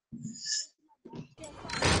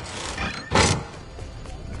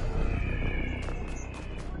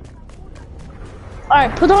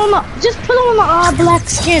 Alright, just put on the all black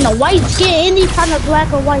skin, a white skin, any kind of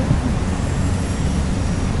black or white skin.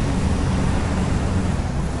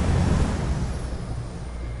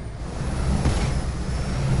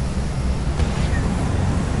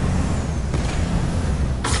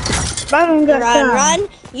 Run,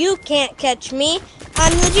 you can't catch me.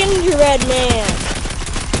 I'm the gingerbread man.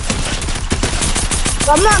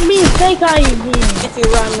 I'm not being fake on you, dude. If you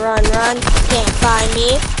run, can't find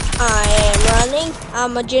me. I am running.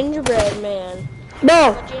 I'm a gingerbread man.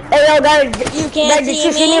 No. Hey, yo, guys. You can't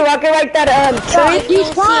see me. Walking like that, tree?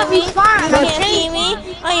 He's fine. You can't see me.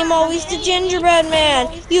 I am always the gingerbread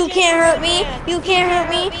man. You can't hurt me. You can't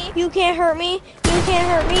hurt me. You can't hurt me. You can't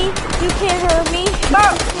hurt me. You can't hurt me. Bro,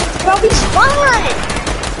 he's fine.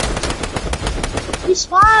 He's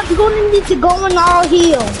fine. We're gonna need to go in all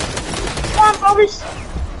heal. Come on,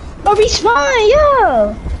 bro, he's fine,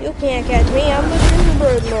 yeah. You can't catch me. I'm the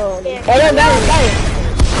gingerbread man. Hey, yo, guys.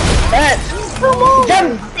 Come on.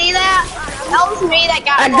 Jump. See that? That was me that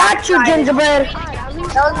got I got you, gingerbread. That was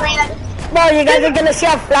me that... Bro, you guys are gonna see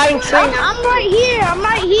a flying tree. I'm right here. I'm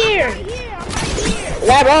right here.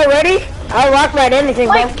 Yeah, bro, ready? I'll walk right anything,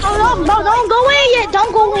 bro. Wait, don't go in yet.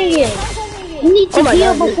 Don't go in yet. We need to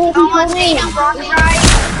heal before we go in.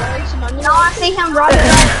 No, I see him running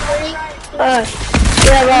right.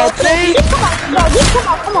 Yeah, bro. Three. Come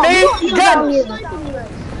on. Jump.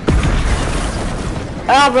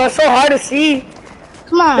 Oh, bro, so hard to see.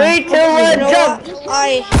 Come on. 3, 2, 1, jump.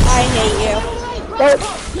 I hate you.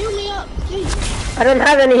 I don't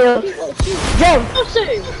have any heals. Jump.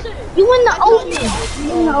 You in the open.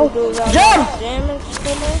 Jump.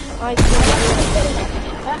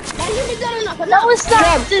 No, it's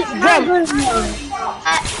not. Jump.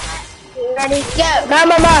 Ready, go. Nah,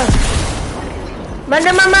 mama.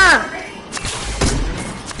 Mama.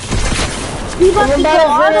 We about to go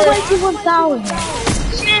all the way to 1,000.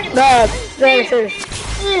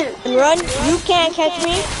 And run, you can't catch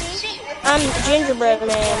me. I'm gingerbread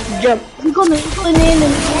man. Jump. We're gonna in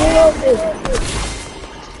and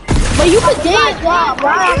But you could dance while Bro,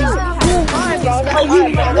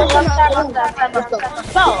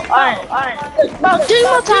 alright. Bro, 3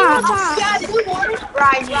 more times.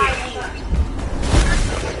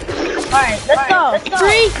 Alright, let's go.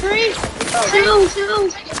 3, 2,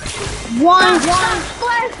 1.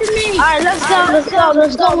 Alright,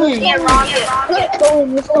 let's go in. Yeah, rocket.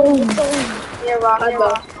 Let's go in. Yeah, rocket.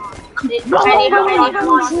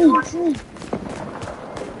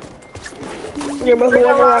 You're both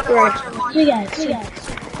walking right. We got it.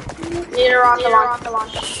 Need a rocket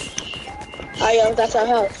launcher. Alright, yo, that's our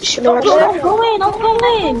help. Don't go in. I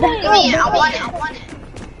want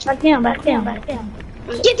it. Back down.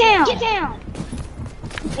 Get down.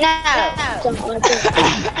 No.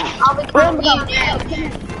 I'll be coming you now.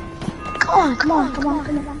 Come on.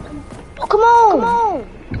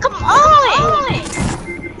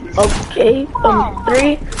 Okay,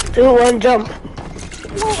 3, 2, 1, jump.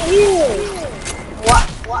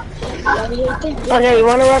 What? Okay, you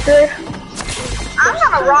wanna rock there? I'm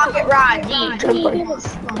gonna rocket ride, G.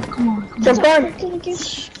 Jump on.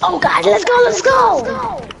 Oh God, let's go.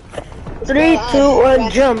 3, 2, 1,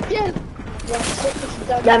 jump.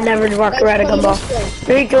 I've never rocket ride a gumball.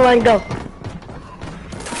 3, 2, 1, go.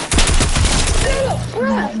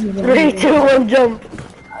 3, 2, 1, jump.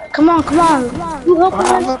 Come on. You helping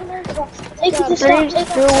us? Take it to 3,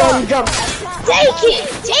 2, 1, jump. Take it.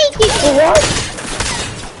 What?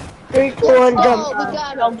 3, 2, 1, jump.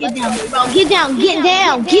 Bro, get down.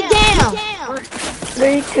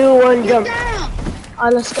 3, 2, 1, jump.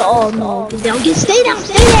 Alright, let's go. Oh no, get down. Stay down.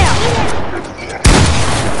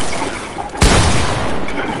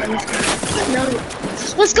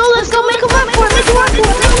 Let's go. Make a run for it.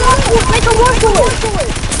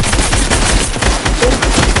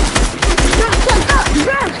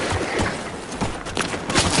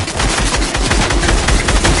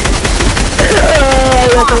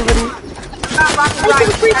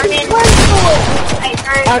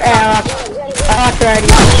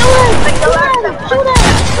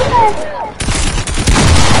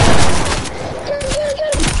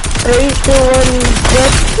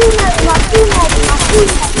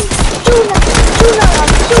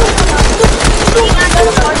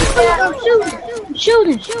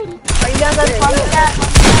 Shooting. Are you guys having fun with that?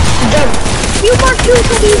 Jump. You more shoot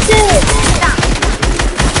than you did.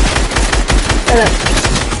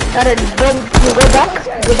 Go back.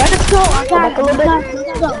 Let's go. I got a little bit.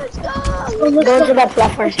 Let's Go to that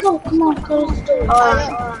platform. Come on, close the door.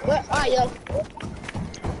 Alright, yo.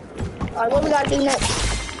 Alright, what we gotta do next?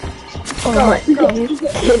 Oh my God.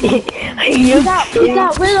 We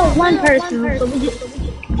got rid of one person, so we get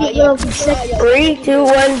rid of the second. 3, 2,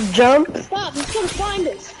 1, jump. Stop, he's gonna find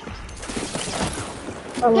us.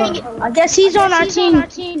 I guess he's on our team.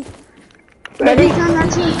 Ready? He's on our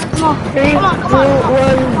team. Come on. 3, 2,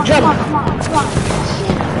 1, jump. Come on.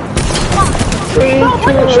 3, 2,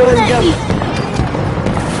 1, jump.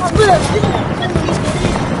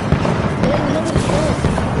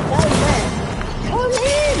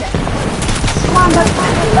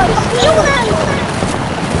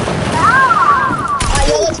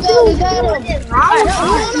 Let's go, we got him.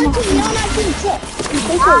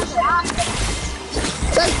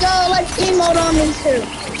 Let's go, let's team mode on these two.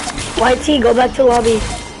 YT, go back to lobby.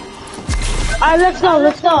 Alright, let's go.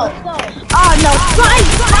 Oh no, fight!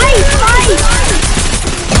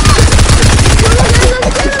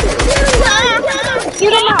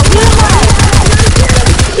 Get him out!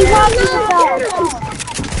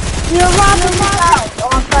 You're robbing us out! Oh,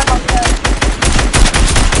 I'm sorry.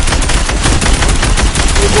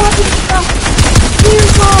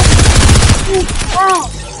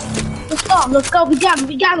 Let's go. We got him.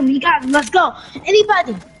 Let's go.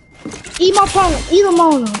 Anybody? Eat my phone. Eat him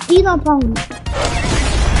on.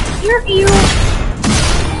 You're evil.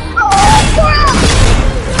 Oh, crap.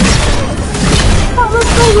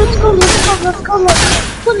 Let's go.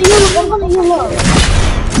 I'm gonna heal up.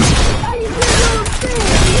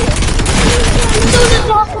 Do this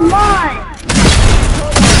off the line.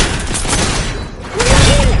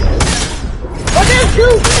 What did you do?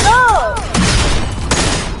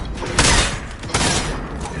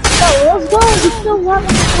 Let's go. We still want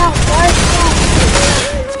to count, guys.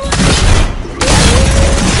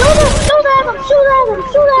 Shoot at him.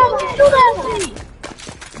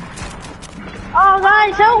 Oh,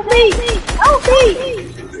 guys, help me.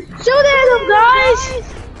 Shoot at him, guys.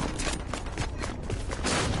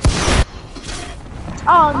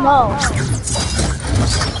 Oh, no.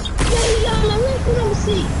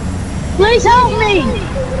 Please help me.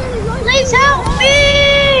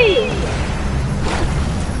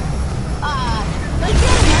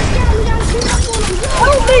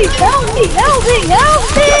 Help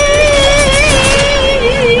me!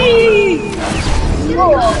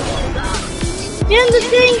 Get in the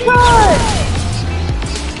thing car!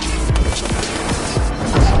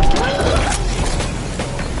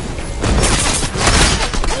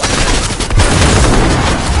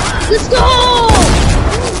 Let's go!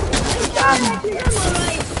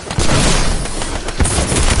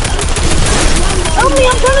 Help me,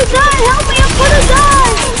 I'm gonna die! Help me, I'm gonna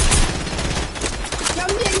die!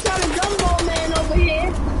 I'm getting kind of Dumbo man over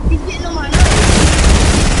here. He's getting on my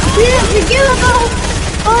nerves. Yeah, forget about...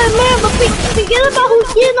 Oh man, but forget about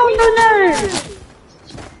who's getting on your nerves.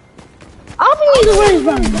 I don't need to worry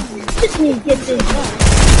about it. Just need to get this done.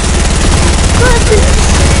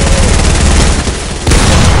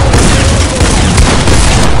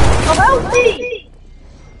 Oh, help me!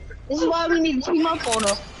 This is why we need to team up on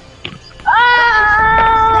her.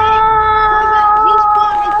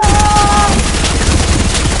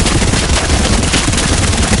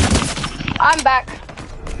 I'm back.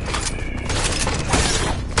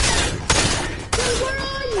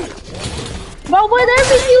 But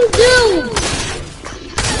whatever you do!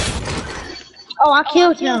 Oh, I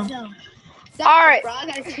killed him. Alright. Bro, I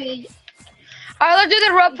gotta see. Alright, let's do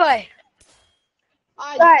the role play.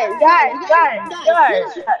 Guys,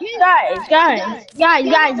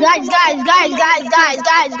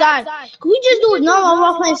 can we just do it normal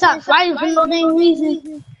role play and stop fighting for no damn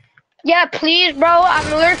reason? Yeah, please, bro. I'm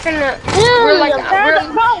literally finna. Really,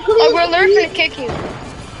 We're literally finna kick you.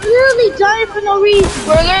 Literally dying for no reason.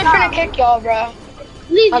 We're literally finna kick y'all, bro.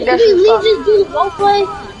 Please just do the role play.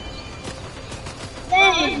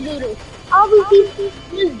 Dang, I'll be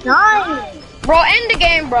just dying. Bro, end the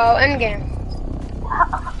game, bro. End the game.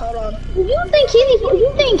 Hold on.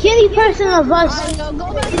 You think any person of us? No,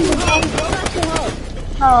 go back to the hub. Go back to hub.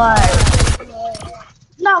 Alright.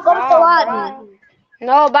 No, go to the lobby.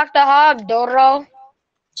 No, back to hub, Doro.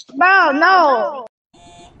 Bro, no.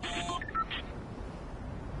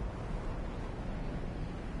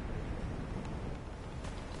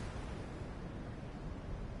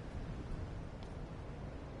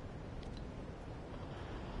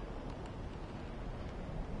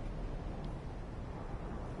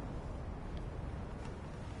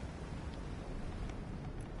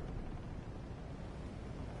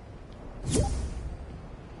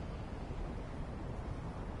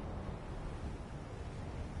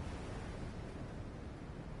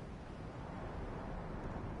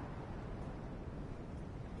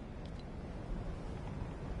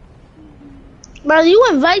 Bro, you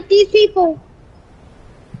invite these people?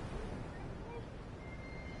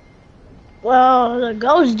 Well, the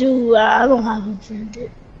ghosts do. I don't have them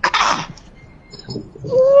friended.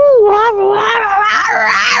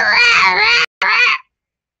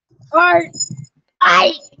 Or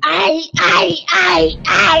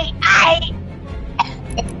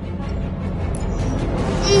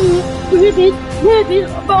Ribbit,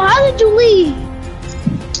 bro, how did you leave?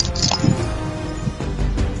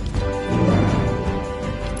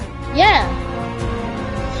 Yeah.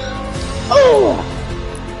 Oh.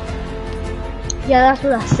 Yeah, that's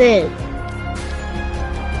what I said.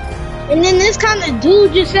 And then this kind of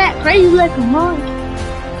dude just act crazy like a monkey.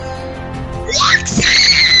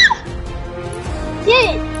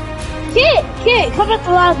 Kid, come at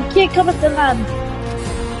the lobby. Kid, come at the lobby.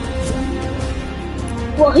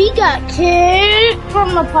 Well, he got kicked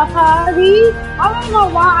from the party. I don't know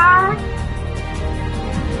why.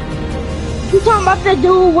 You talking about the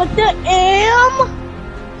dude with the M?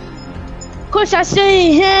 Cause I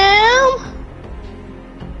see him.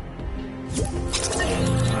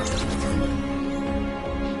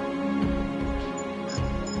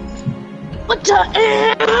 What the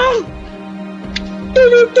M?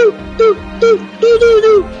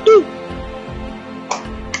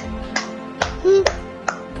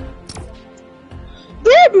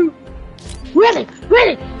 Baby, ready.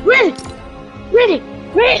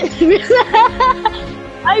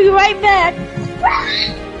 I'll be right back.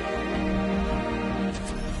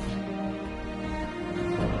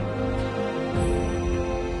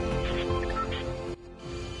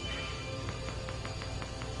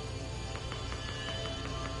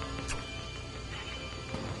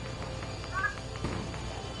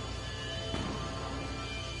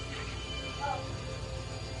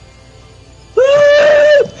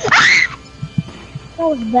 That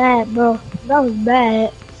was bad, bro. That was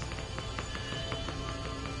bad.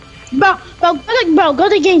 Bro, go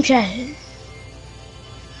to game chat.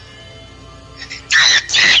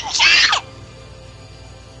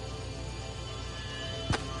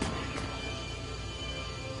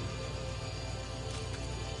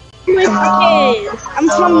 I'm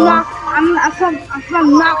from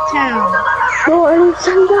Knocktown.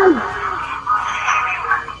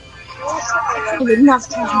 Holy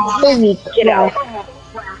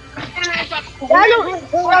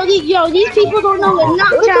crap. These people don't know what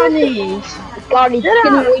knockdown is. God, it's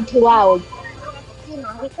getting way too loud.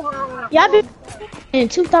 Yeah, I've been in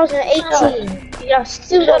 2018. Y'all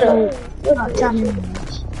still don't know what knockdown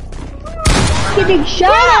is. Getting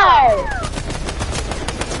shot!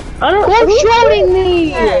 Quit shooting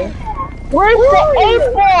me! Where's the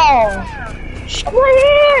April?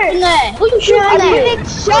 Right here! Who you shooting I'm at? getting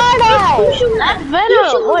shot at! Who you shooting at? That's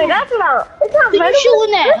Venom. Wait, that's not. It's not Who Venom. you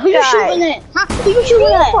shooting at? Who you shooting at? Huh? Who you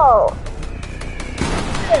shooting at?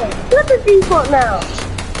 What's the default now?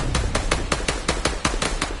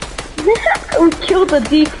 We killed the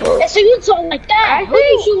default. So you talk like that? Who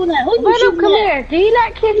you shooting at? Who you shooting come at? here. Do you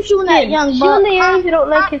not kiss shooting at, young buck? Shoot in the air if you don't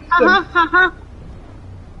like his skin.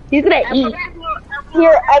 He's gonna eat.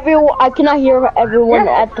 I cannot hear everyone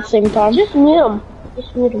at the same time. Just mute him.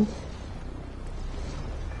 Just mute him.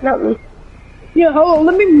 Not me. Yeah, hold on.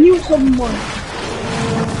 Let me mute someone.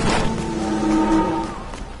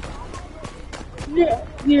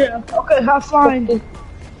 Yeah. Okay, have fun.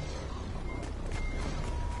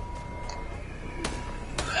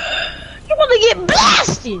 You're gonna get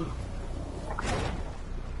blasted.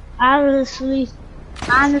 Honestly.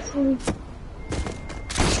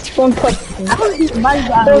 Don't touch me. I'm gonna be the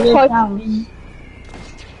bodyguard of this house.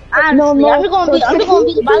 Honestly, I'm gonna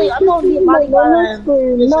be the bodyguard. I'm gonna be the bodyguard of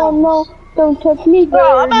this house. No, don't touch me, girl.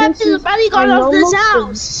 Bro, I'm about to be the bodyguard of this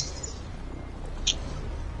house.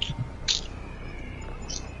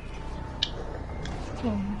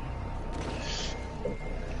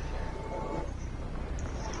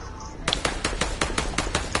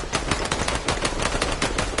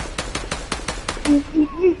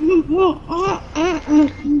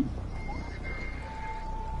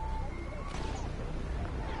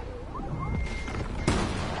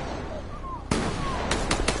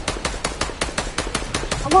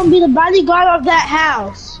 I'm gonna be the bodyguard of that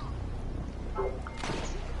house.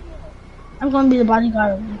 I'm gonna be the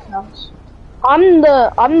bodyguard of this house. I'm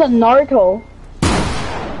the Naruto.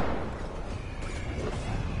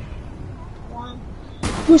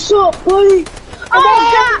 What's up, buddy? Oh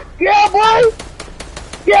God! Yeah, boy!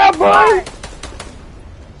 Yeah, boy!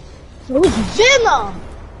 So it's Venom!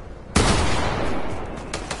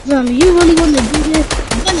 Venom, you really wanna do this?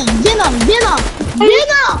 Venom!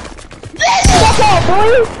 Fuck off,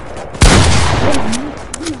 boy!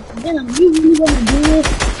 Venom, you really wanna do this?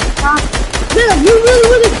 Huh? Venom, you really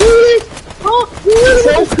wanna do this? Oh, you really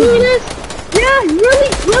wanna do this? Yeah, really?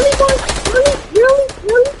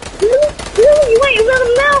 You ain't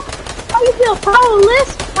Venom now? How you feel? Powerless?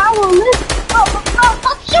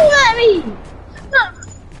 Stop shooting at me!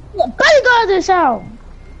 Look, bodyguard this out!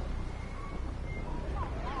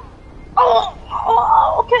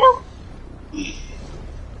 Okay.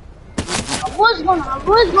 I was gonna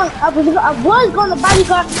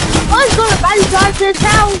bodyguard this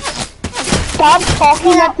house. Stop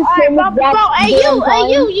talking at the same exact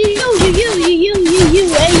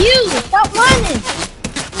Hey you,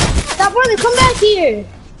 stop running, come back here.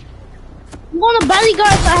 I'm gonna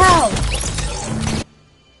bodyguard the house.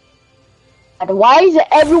 Why is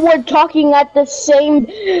everyone talking at the same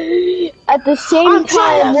time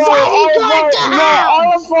where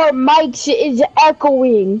all of our mics is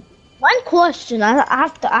echoing? One question, I'm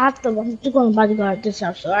just gonna bodyguard this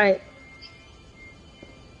house, alright?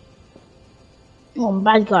 I'm gonna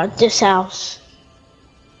bodyguard this house.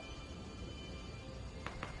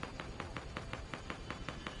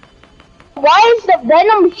 Why is the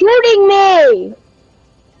Venom shooting me?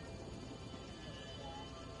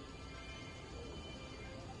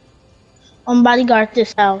 I'm bodyguard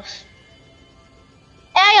this house.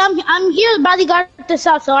 Hey, I'm here to bodyguard this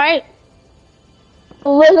house, alright?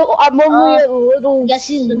 I'm only a little. Yes,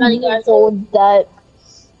 he's the bodyguard. Told that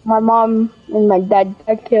my mom and my dad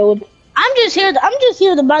got killed. I'm just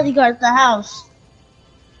here to bodyguard the house.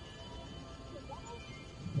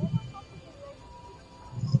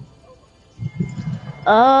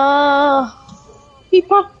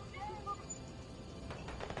 People.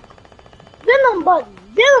 Venom, buddy.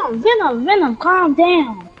 Venom, calm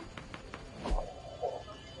down.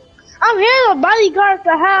 I'm here to bodyguard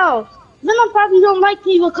the house. Venom probably don't like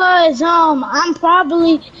me because I'm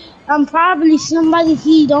probably somebody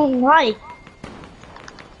he don't like.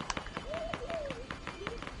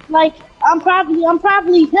 Like I'm probably him.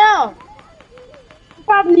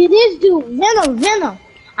 Probably this dude, Venom.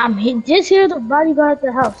 I'm just here to bodyguard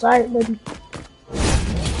the house. Alright, baby.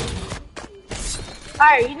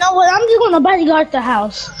 Alright, you know what? I'm just gonna bodyguard the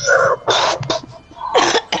house.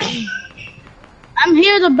 I'm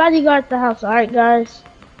here to bodyguard the house, alright guys?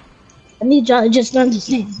 I need y'all to just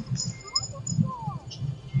understand.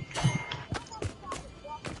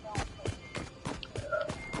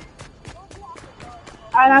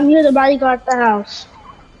 and I'm here to bodyguard the house.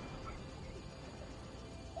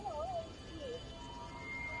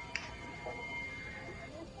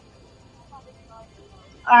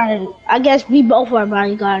 Alright, I guess we both are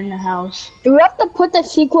bodyguarding the house. Do we have to put the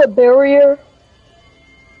secret barrier?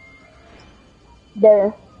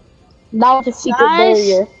 There. That was a secret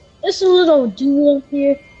barrier. It's a little duel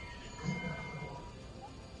here.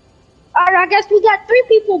 Alright, I guess we got 3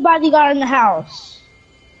 people bodyguarding the house.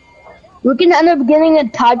 We can end up getting a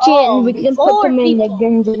Tachi and we can put them in the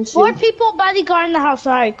dungeon. 4 people bodyguarding the house.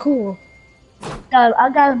 Alright, cool. I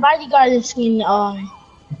got a bodyguard skin on.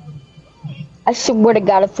 I swear to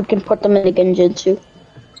God, if we can put them in the Genjutsu.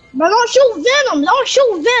 But don't shoot Venom! Don't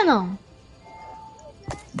shoot Venom!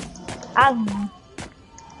 I don't know.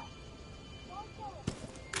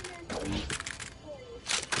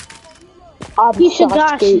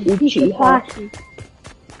 Hishigashi.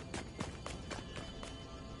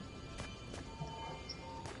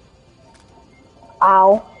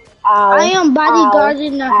 Ow. Ow. I am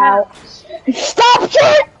bodyguarding the house. Stop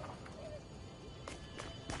it!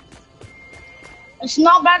 It's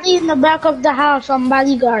nobody in the back of the house. I'm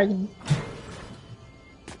bodyguarding.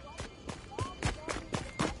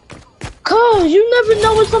 Cause you never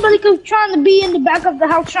know when somebody could trying to be in the back of the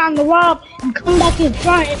house trying to rob and come back in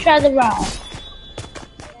front and try to rob.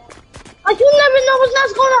 Like you never know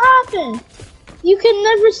what's gonna happen. You can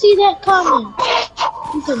never see that coming.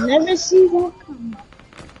 You can never see that coming.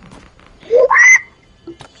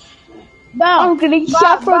 I'm getting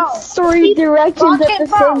shot from 3 directions at the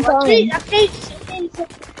same time.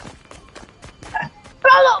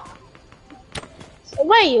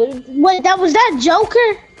 Wait, that was that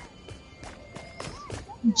Joker?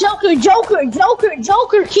 Joker,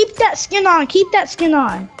 keep that skin on,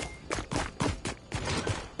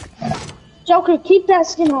 Joker, keep that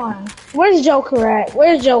skin on. Where's Joker at?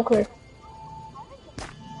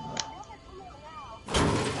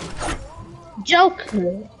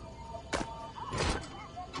 Joker.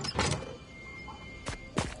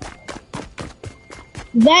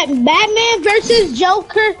 Batman versus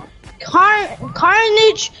Joker,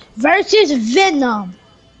 Carnage versus Venom.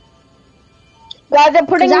 Guys, they're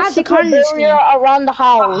putting a secret barrier around the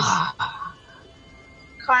house.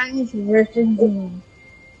 Carnage versus Venom.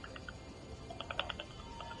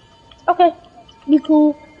 Okay, be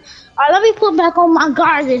cool. Alright, let me put back on my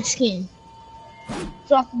guarded skin.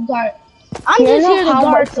 So I can guard. I'm just here to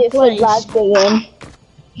guard the place.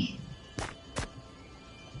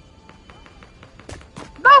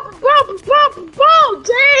 Bro,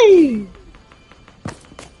 dang!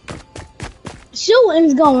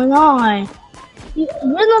 Shooting's going on.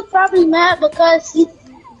 Venom's probably mad because he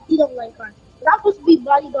don't like her. But I'm supposed to be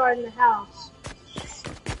bodyguarding the house.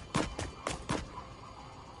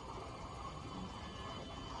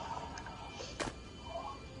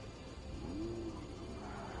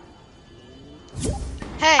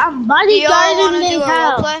 Hey, I'm do y'all want bodyguarding to do the a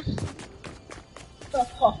house.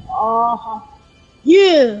 roleplay?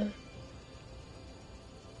 Yeah.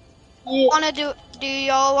 Do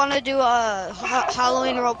y'all want to do a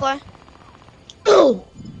Halloween roleplay?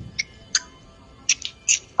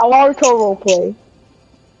 I want to roleplay.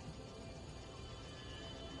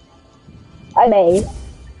 I may.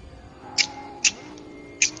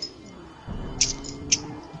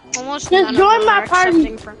 Almost just join my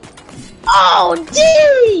party. Oh,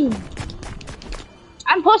 dang!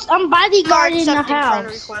 I'm bodyguarding the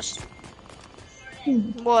house.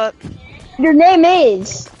 What? Your name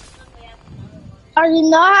is?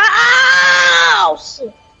 In the house!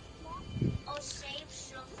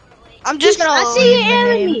 I'm just gonna. I see an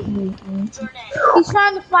enemy. He's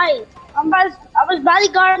trying to fight. I was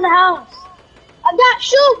bodyguarding the house. I got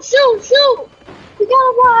shoot! We got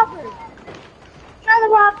a robber. Trying to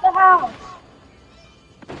rob the house.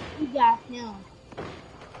 We got him.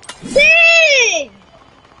 Dang!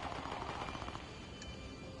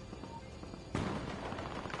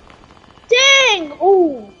 Dang!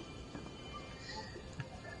 Ooh.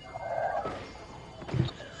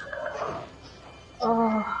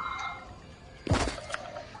 Oh.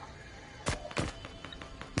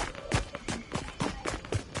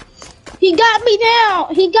 He got me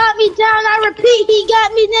down. I repeat, he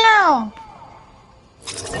got me down.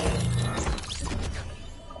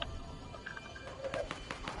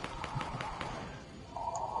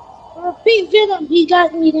 I repeat, Venom, he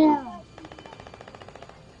got me down.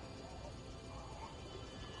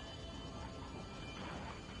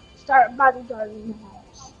 Start bodyguarding the house.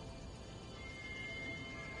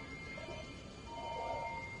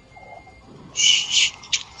 Shh.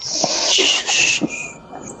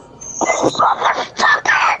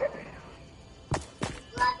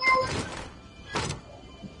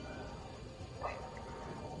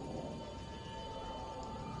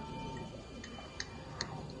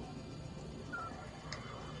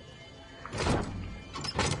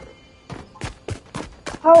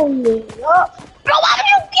 Hold it up. Bro, why did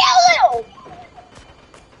you kill him?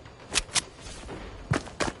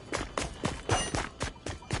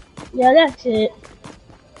 Yeah, that's it.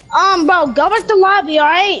 Bro, go back to lobby,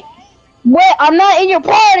 alright? Wait, I'm not in your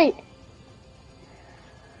party.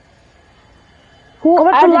 Go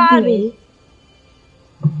back to lobby.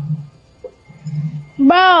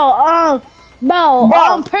 Bro,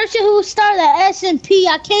 person who started at SMP,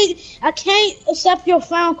 I can't accept your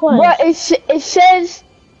friend request. But it says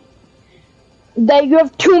that you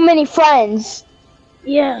have too many friends.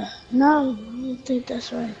 Yeah, no, I don't think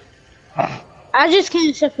that's right. I just can't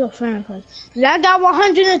accept your friend request. I got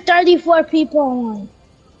 134 people online.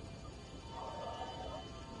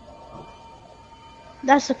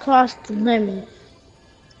 That's across the limit.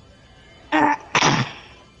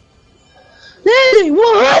 Lady,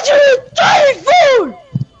 134!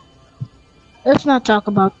 Let's not talk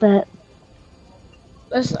about that.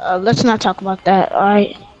 Let's not talk about that,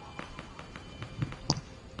 alright?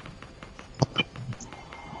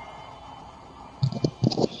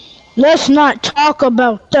 Let's not talk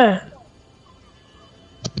about that.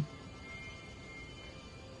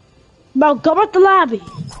 Bro, go back to the lobby.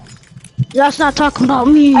 Let's not talk about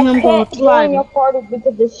me and him going to the lobby. I can't join your party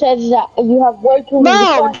because it says that you have way too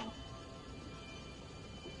many friends.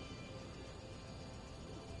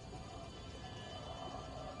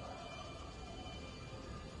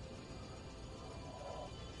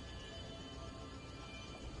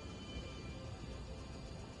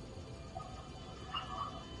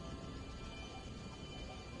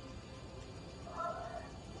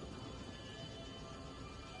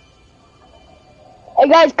 Hey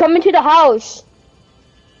guys, come into the house.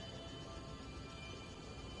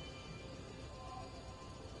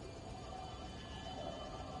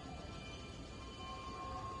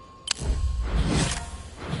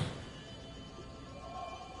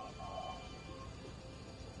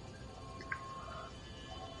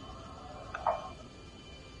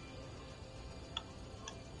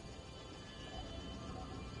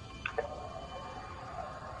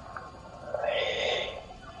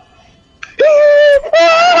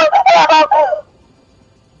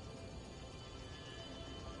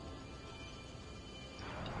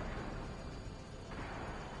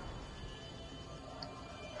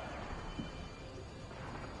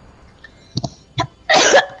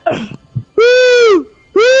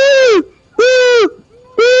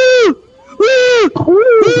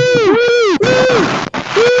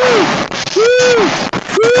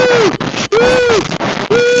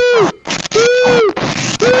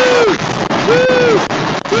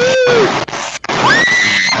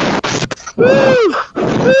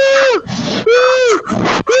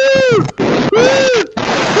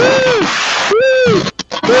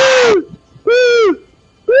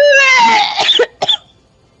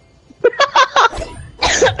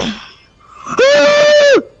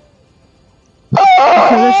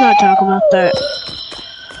 Let's not talk about that.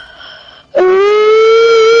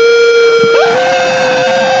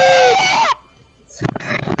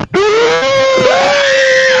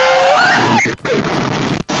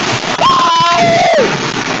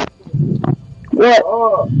 What?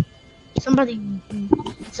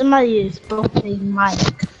 Somebody is broken mic.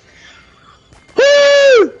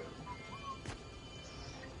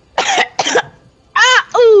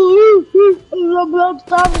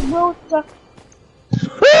 Stop.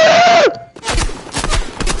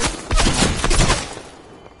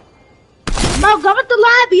 Bro, go at the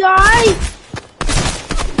lobby, alright?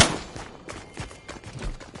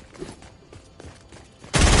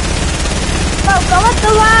 Bro, go at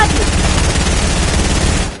the lobby.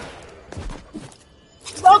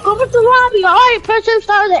 Bro, go at the lobby, alright? Person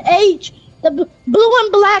started at H. The blue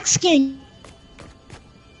and black skin.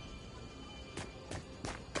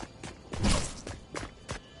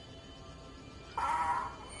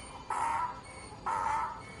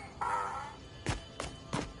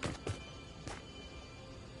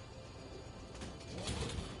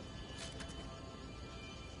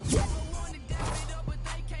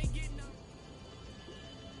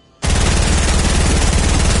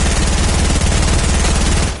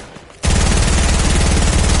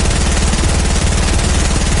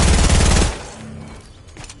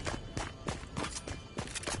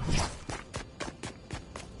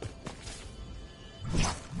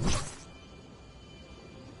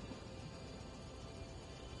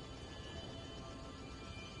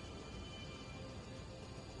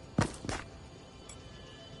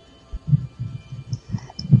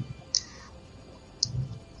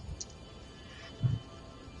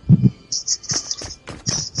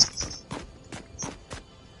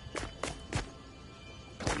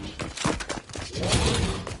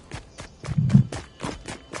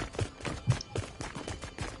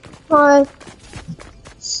 my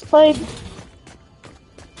spike.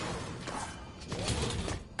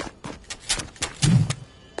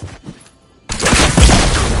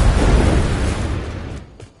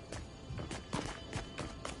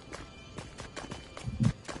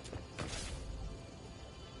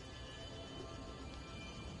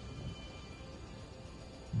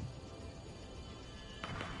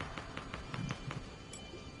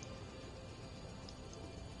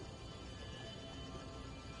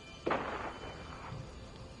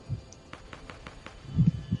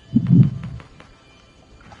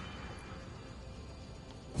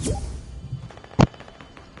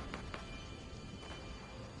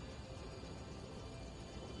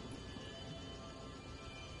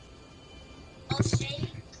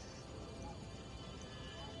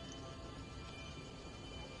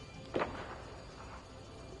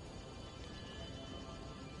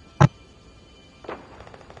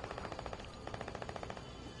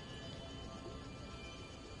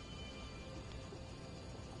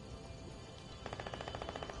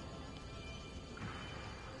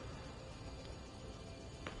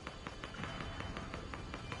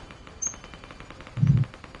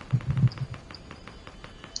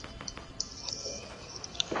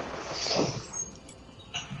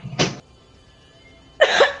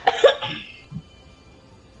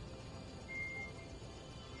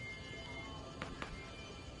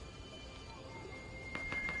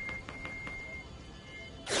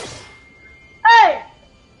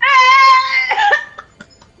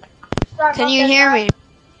 Can you hear me?